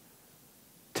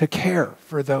to care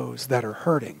for those that are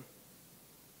hurting,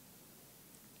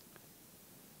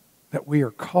 that we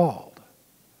are called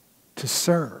to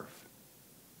serve,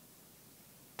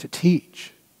 to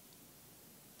teach,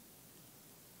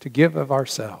 to give of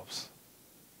ourselves.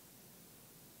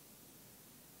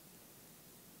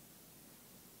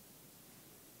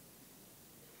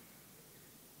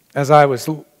 As I was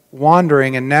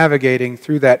wandering and navigating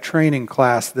through that training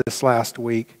class this last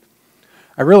week,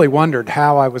 I really wondered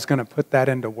how I was going to put that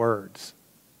into words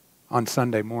on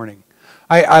Sunday morning.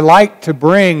 I like to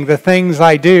bring the things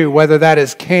I do, whether that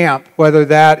is camp, whether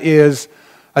that is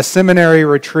a seminary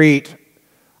retreat.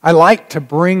 I like to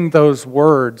bring those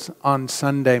words on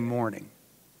Sunday morning.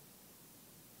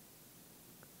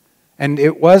 And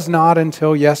it was not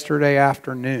until yesterday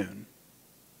afternoon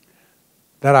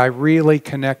that I really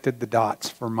connected the dots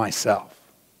for myself.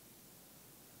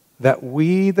 That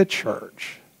we, the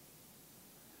church,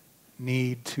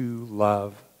 need to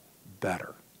love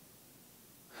better.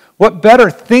 What better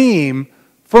theme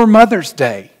for Mother's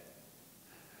Day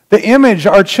The image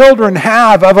our children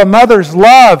have of a mother's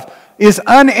love is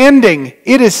unending.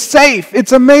 It is safe.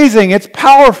 It's amazing. It's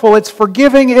powerful. It's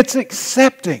forgiving. It's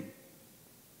accepting.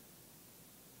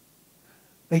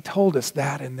 They told us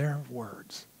that in their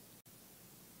words.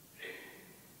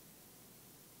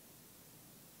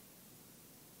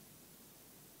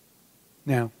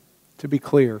 Now, to be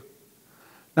clear,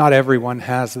 not everyone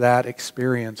has that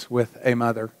experience with a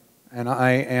mother, and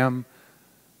I am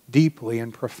deeply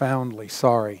and profoundly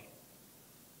sorry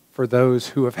for those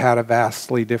who have had a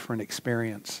vastly different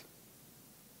experience.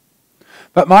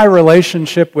 But my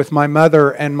relationship with my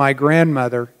mother and my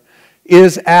grandmother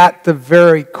is at the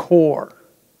very core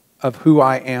of who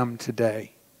I am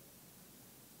today.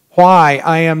 Why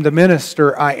I am the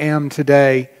minister I am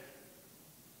today.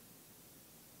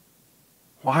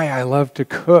 Why I love to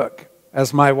cook.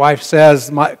 As my wife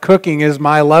says, cooking is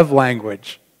my love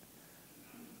language.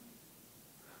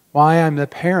 Why I'm the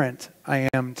parent I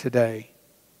am today.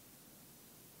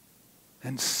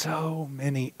 And so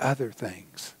many other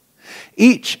things.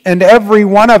 Each and every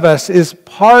one of us is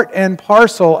part and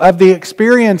parcel of the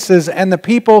experiences and the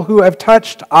people who have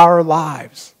touched our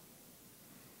lives.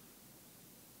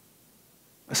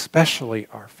 Especially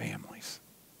our families.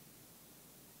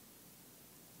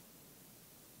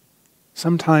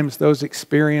 Sometimes those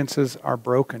experiences are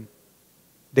broken,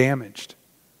 damaged,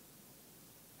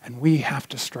 and we have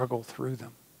to struggle through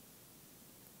them.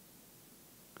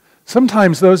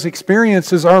 Sometimes those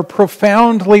experiences are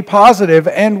profoundly positive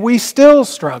and we still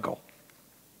struggle.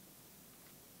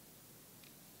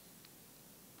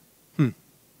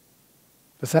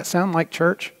 Does that sound like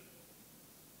church?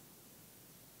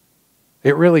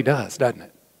 It really does, doesn't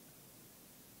it?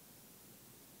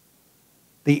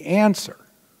 The answer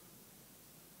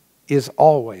is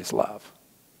always love.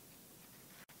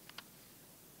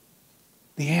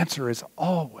 The answer is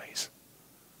always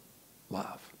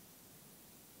love.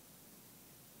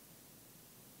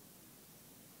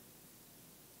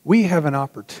 We have an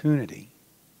opportunity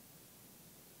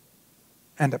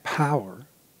and a power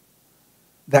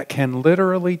that can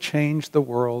literally change the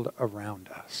world around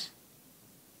us.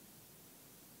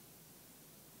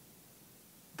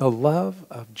 The love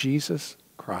of Jesus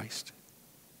Christ.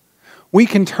 We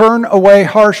can turn away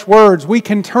harsh words. We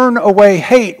can turn away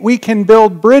hate. We can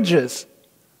build bridges.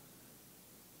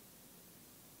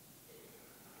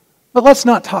 But let's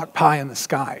not talk pie in the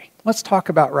sky. Let's talk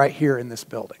about right here in this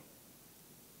building.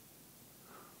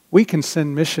 We can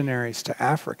send missionaries to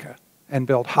Africa and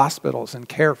build hospitals and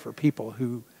care for people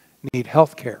who need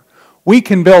health care. We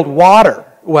can build water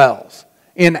wells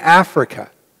in Africa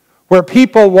where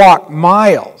people walk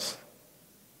miles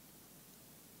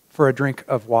for a drink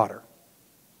of water.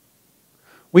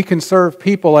 We can serve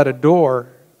people at a door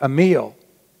a meal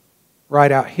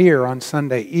right out here on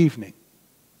Sunday evening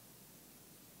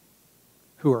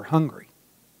who are hungry.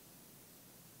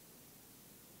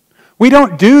 We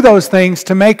don't do those things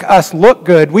to make us look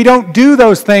good. We don't do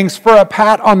those things for a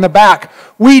pat on the back.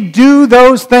 We do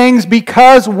those things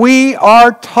because we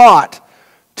are taught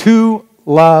to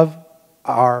love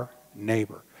our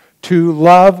neighbor, to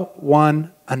love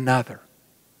one another.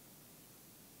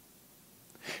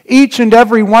 Each and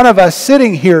every one of us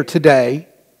sitting here today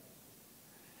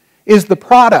is the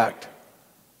product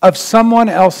of someone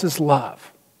else's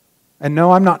love. And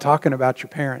no, I'm not talking about your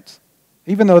parents,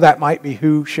 even though that might be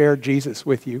who shared Jesus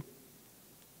with you.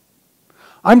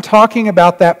 I'm talking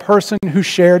about that person who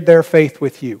shared their faith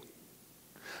with you.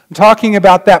 I'm talking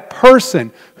about that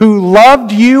person who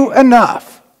loved you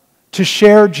enough to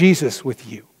share Jesus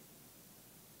with you.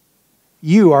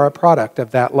 You are a product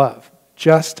of that love,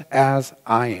 just as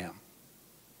I am.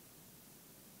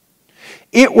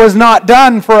 It was not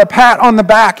done for a pat on the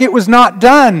back. It was not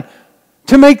done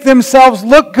to make themselves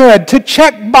look good, to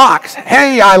check box,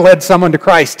 hey, I led someone to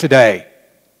Christ today.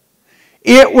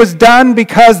 It was done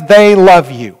because they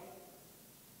love you.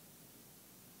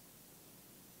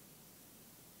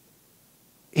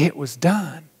 It was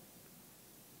done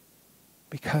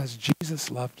because Jesus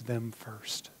loved them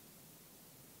first.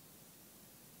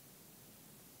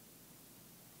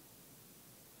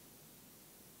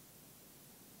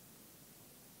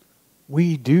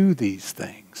 We do these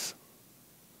things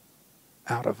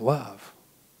out of love.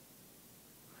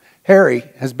 Harry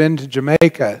has been to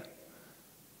Jamaica,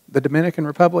 the Dominican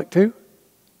Republic too.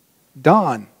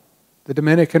 Don, the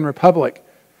Dominican Republic,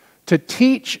 to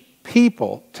teach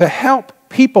people, to help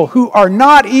people who are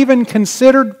not even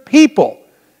considered people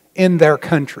in their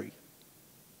country,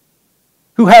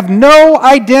 who have no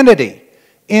identity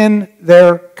in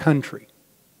their country.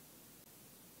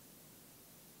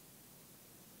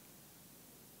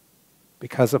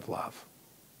 Because of love.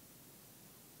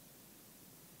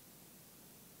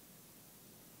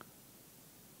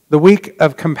 the week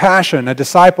of compassion, a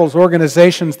disciples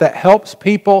organization that helps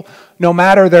people no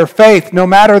matter their faith, no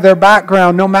matter their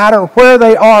background, no matter where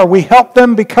they are. We help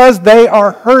them because they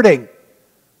are hurting.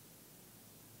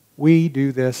 We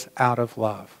do this out of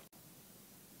love.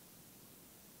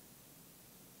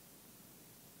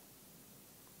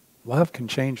 Love can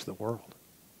change the world.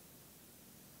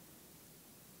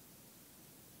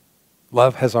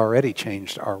 Love has already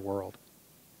changed our world.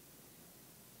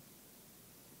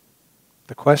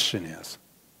 The question is,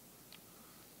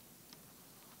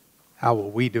 how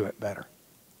will we do it better?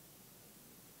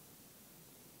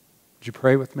 Would you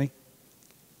pray with me?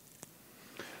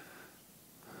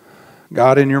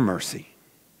 God, in your mercy,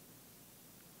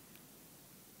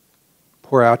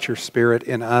 pour out your Spirit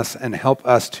in us and help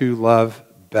us to love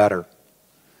better.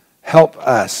 Help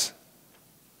us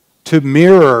to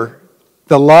mirror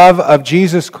the love of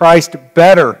Jesus Christ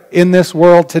better in this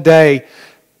world today.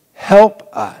 Help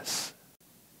us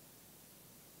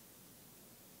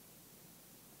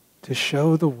to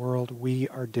show the world we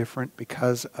are different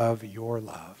because of your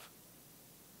love.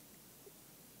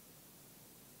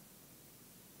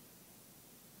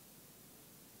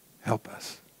 Help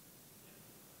us.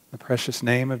 In the precious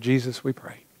name of Jesus we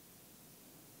pray.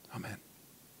 Amen.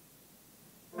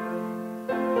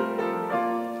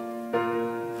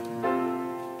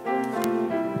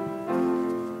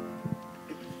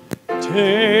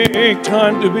 Take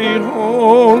time to be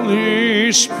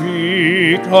holy,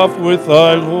 speak oft with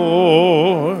thy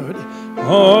Lord.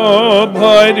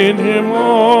 Abide in him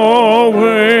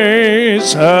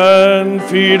always and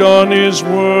feed on his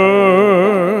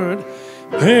word.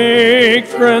 Make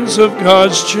friends of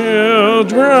God's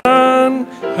children,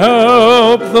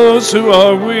 help those who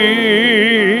are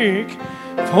weak,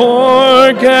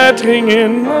 forgetting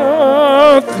in nothing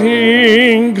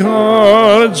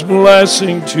God's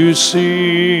blessing to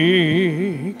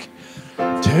seek.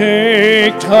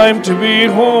 Take time to be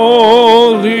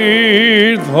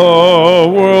holy,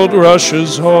 the world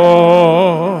rushes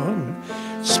on.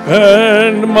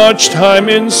 Spend much time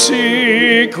in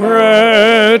secret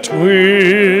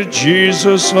with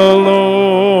Jesus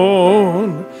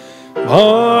alone.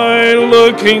 By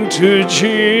looking to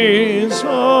Jesus,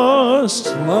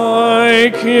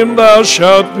 like him thou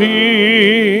shalt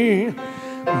be.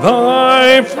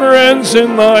 Thy friends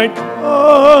in thy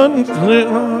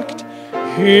conflict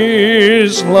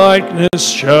his likeness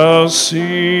shall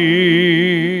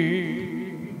see.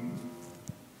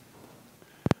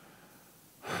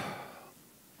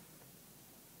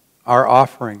 Our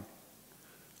offering,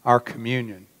 our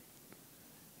communion,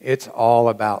 it's all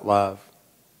about love.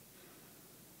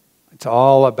 It's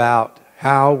all about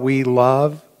how we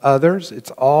love others.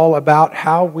 It's all about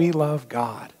how we love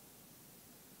God.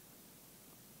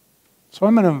 So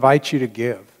I'm going to invite you to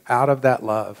give out of that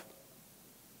love,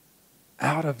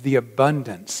 out of the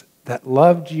abundance that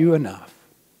loved you enough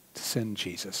to send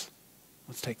Jesus.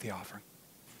 Let's take the offering.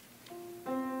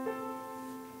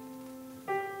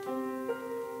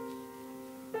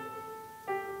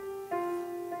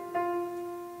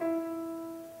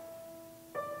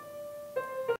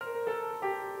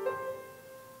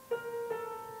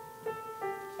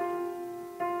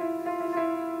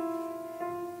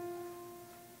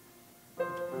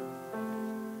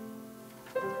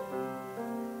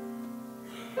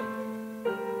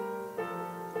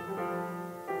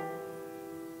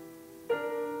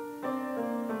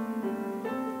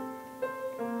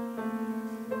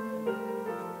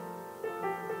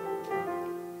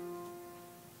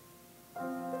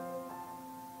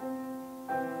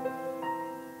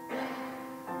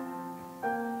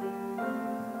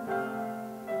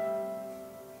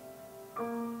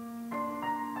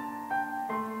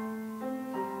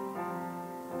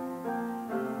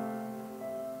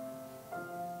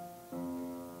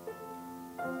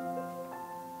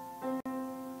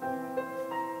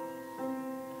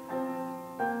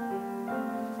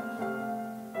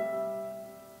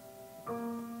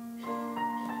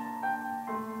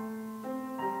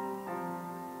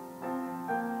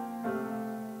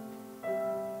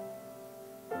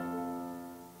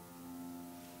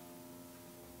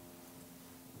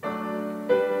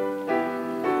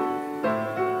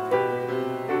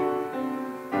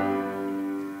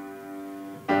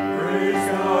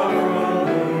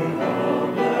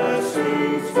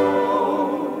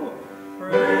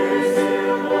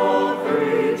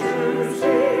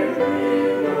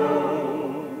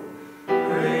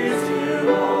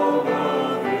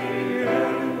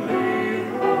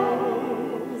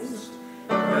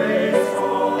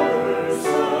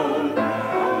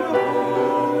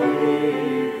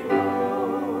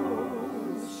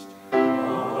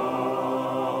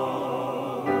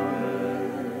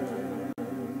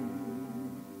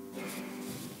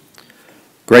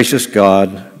 Gracious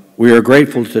God, we are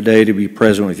grateful today to be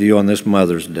present with you on this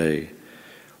Mother's Day.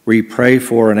 We pray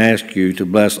for and ask you to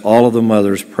bless all of the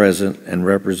mothers present and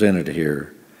represented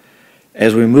here.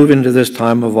 As we move into this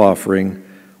time of offering,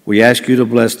 we ask you to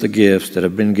bless the gifts that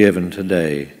have been given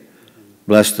today.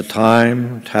 Bless the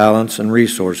time, talents, and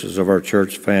resources of our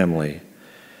church family.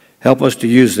 Help us to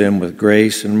use them with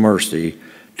grace and mercy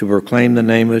to proclaim the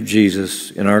name of Jesus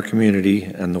in our community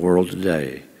and the world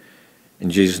today. In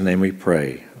Jesus' name we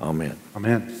pray. Amen.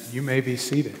 Amen. You may be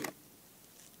seated.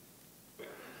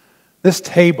 This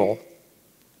table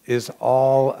is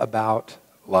all about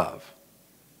love.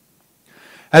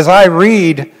 As I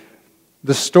read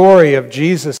the story of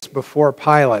Jesus before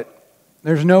Pilate,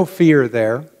 there's no fear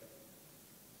there.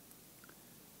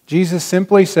 Jesus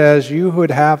simply says, "You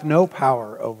would have no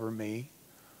power over me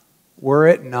were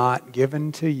it not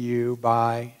given to you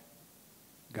by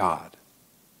God."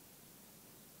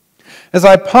 As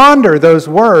I ponder those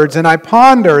words and I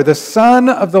ponder the Son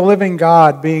of the living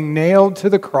God being nailed to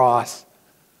the cross,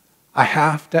 I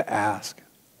have to ask,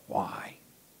 why?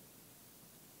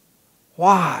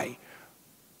 Why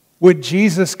would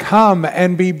Jesus come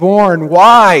and be born?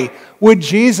 Why would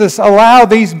Jesus allow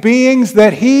these beings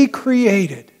that he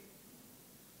created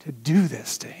to do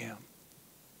this to him?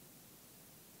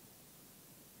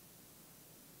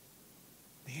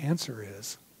 The answer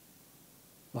is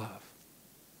love.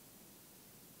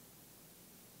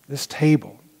 This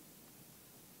table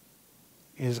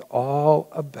is all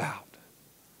about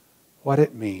what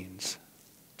it means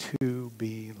to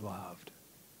be loved.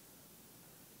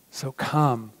 So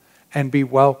come and be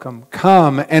welcome.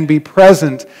 Come and be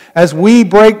present as we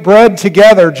break bread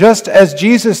together, just as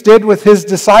Jesus did with his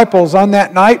disciples on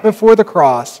that night before the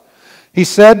cross. He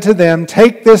said to them,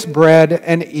 "Take this bread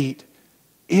and eat.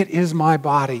 It is my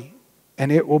body,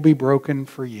 and it will be broken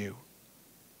for you."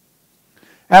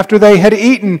 After they had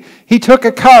eaten, he took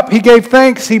a cup, he gave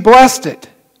thanks, he blessed it,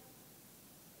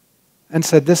 and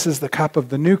said, "This is the cup of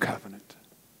the new covenant.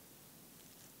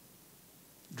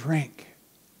 Drink."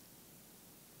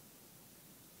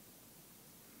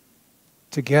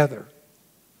 Together,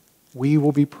 we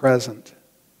will be present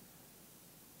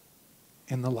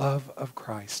in the love of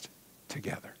Christ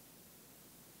together.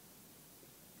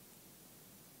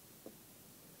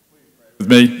 With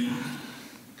me,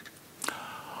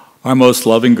 our most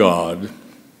loving God,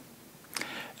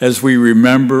 as we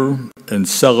remember and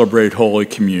celebrate Holy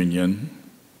Communion,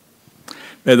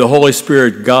 may the Holy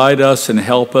Spirit guide us and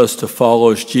help us to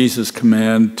follow Jesus'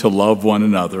 command to love one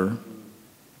another.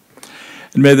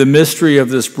 And may the mystery of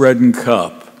this bread and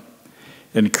cup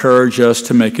encourage us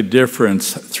to make a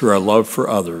difference through our love for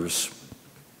others.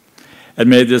 And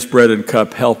may this bread and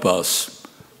cup help us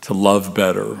to love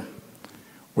better.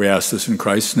 We ask this in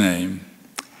Christ's name.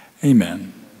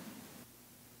 Amen.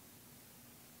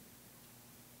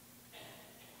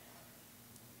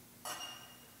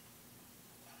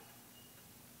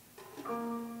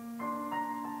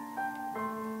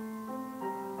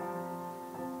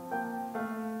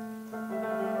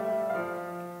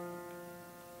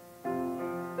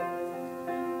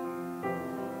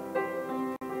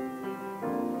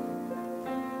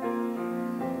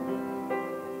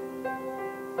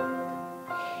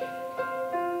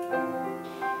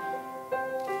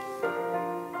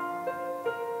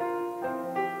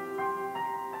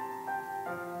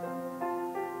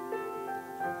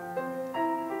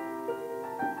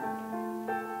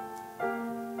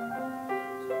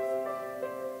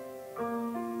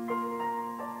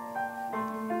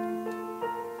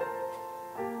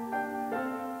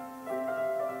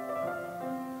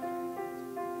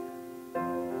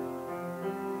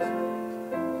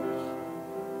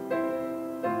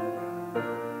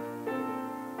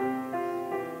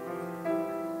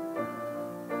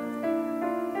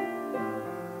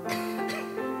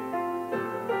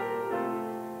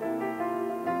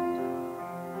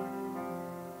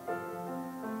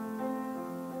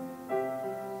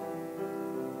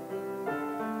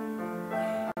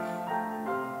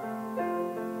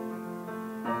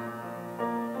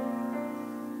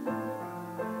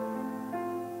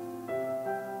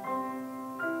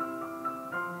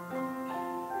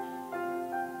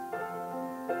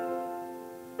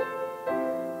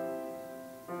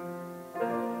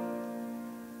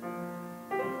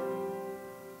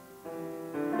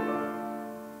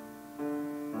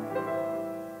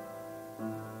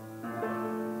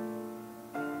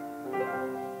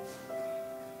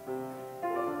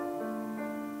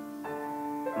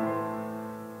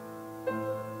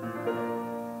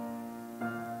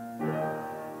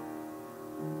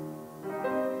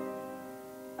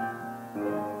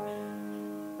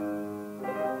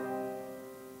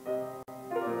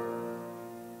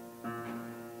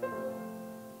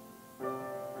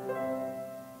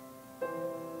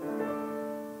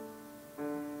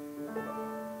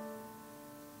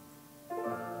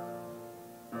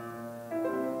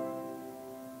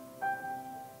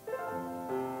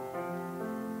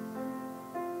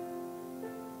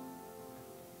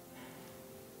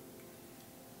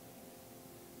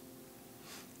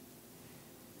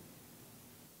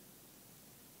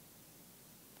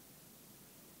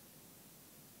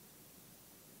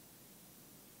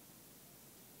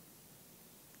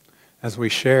 As we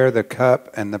share the cup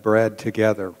and the bread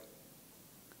together,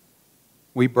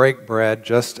 we break bread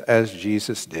just as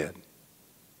Jesus did.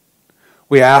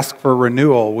 We ask for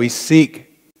renewal. We seek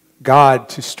God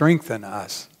to strengthen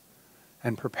us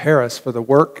and prepare us for the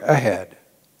work ahead.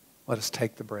 Let us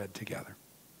take the bread together.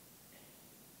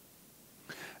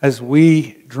 As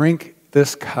we drink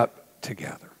this cup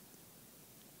together,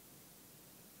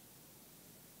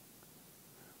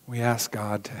 we ask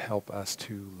God to help us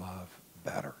to love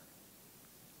better.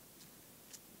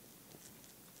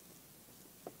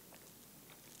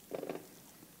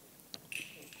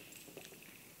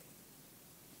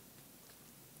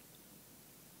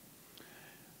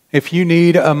 If you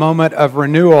need a moment of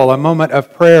renewal, a moment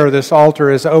of prayer, this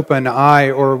altar is open. I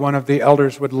or one of the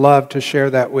elders would love to share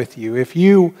that with you. If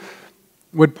you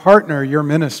would partner your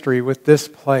ministry with this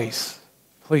place,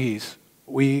 please,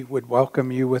 we would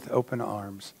welcome you with open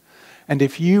arms. And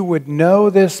if you would know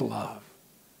this love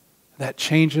that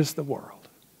changes the world,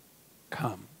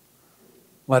 come,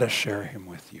 let us share him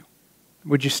with you.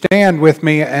 Would you stand with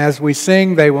me as we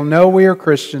sing, "They Will Know We Are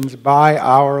Christians by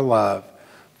Our Love,"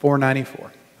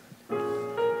 494.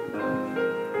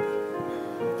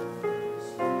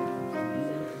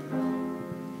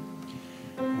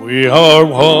 We are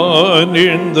one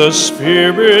in the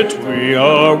Spirit, we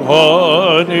are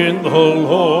one in the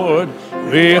Lord.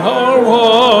 We are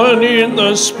one in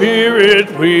the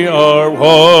Spirit, we are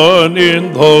one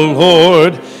in the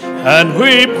Lord. And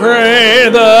we pray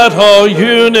that all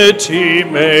unity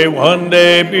may one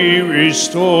day be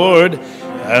restored.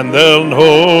 And they'll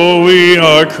know we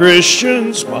are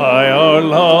Christians by our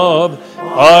love.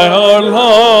 By our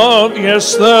love,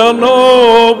 yes, they'll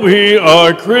know we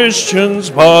are Christians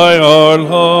by our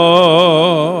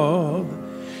love.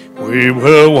 We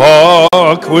will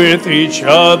walk with each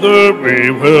other,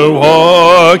 we will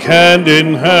walk hand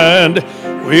in hand.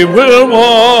 We will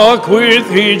walk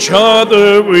with each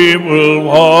other, we will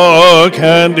walk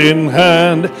hand in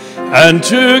hand. And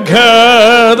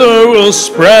together we'll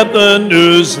spread the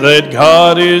news that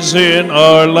God is in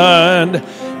our land.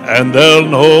 And they'll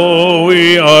know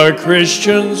we are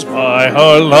Christians by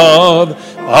our love,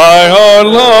 by our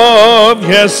love.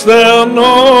 Yes, they'll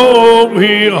know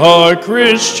we are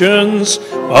Christians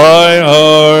by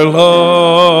our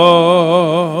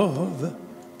love.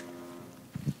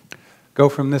 Go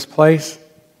from this place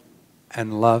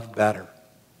and love better.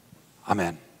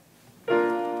 Amen.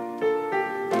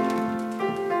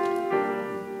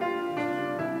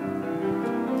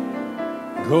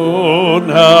 Go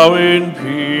now in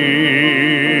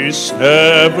peace,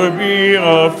 never be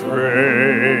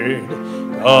afraid.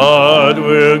 God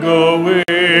will go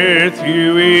with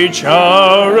you each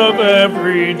hour of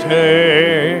every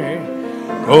day.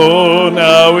 Go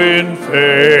now in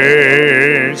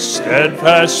faith,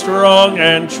 steadfast, strong,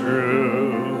 and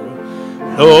true.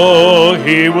 Know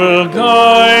He will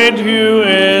guide you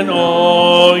in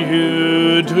all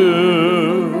you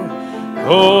do.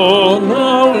 Go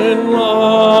now in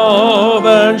love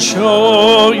and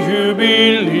show you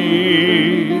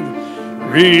believe.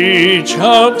 Reach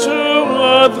out to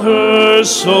others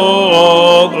so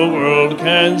all the world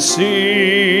can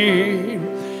see.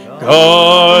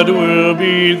 God will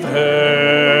be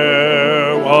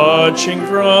there watching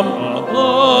from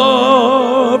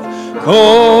above.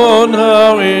 Go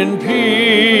now in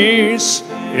peace,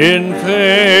 in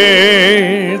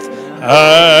faith,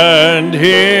 and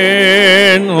in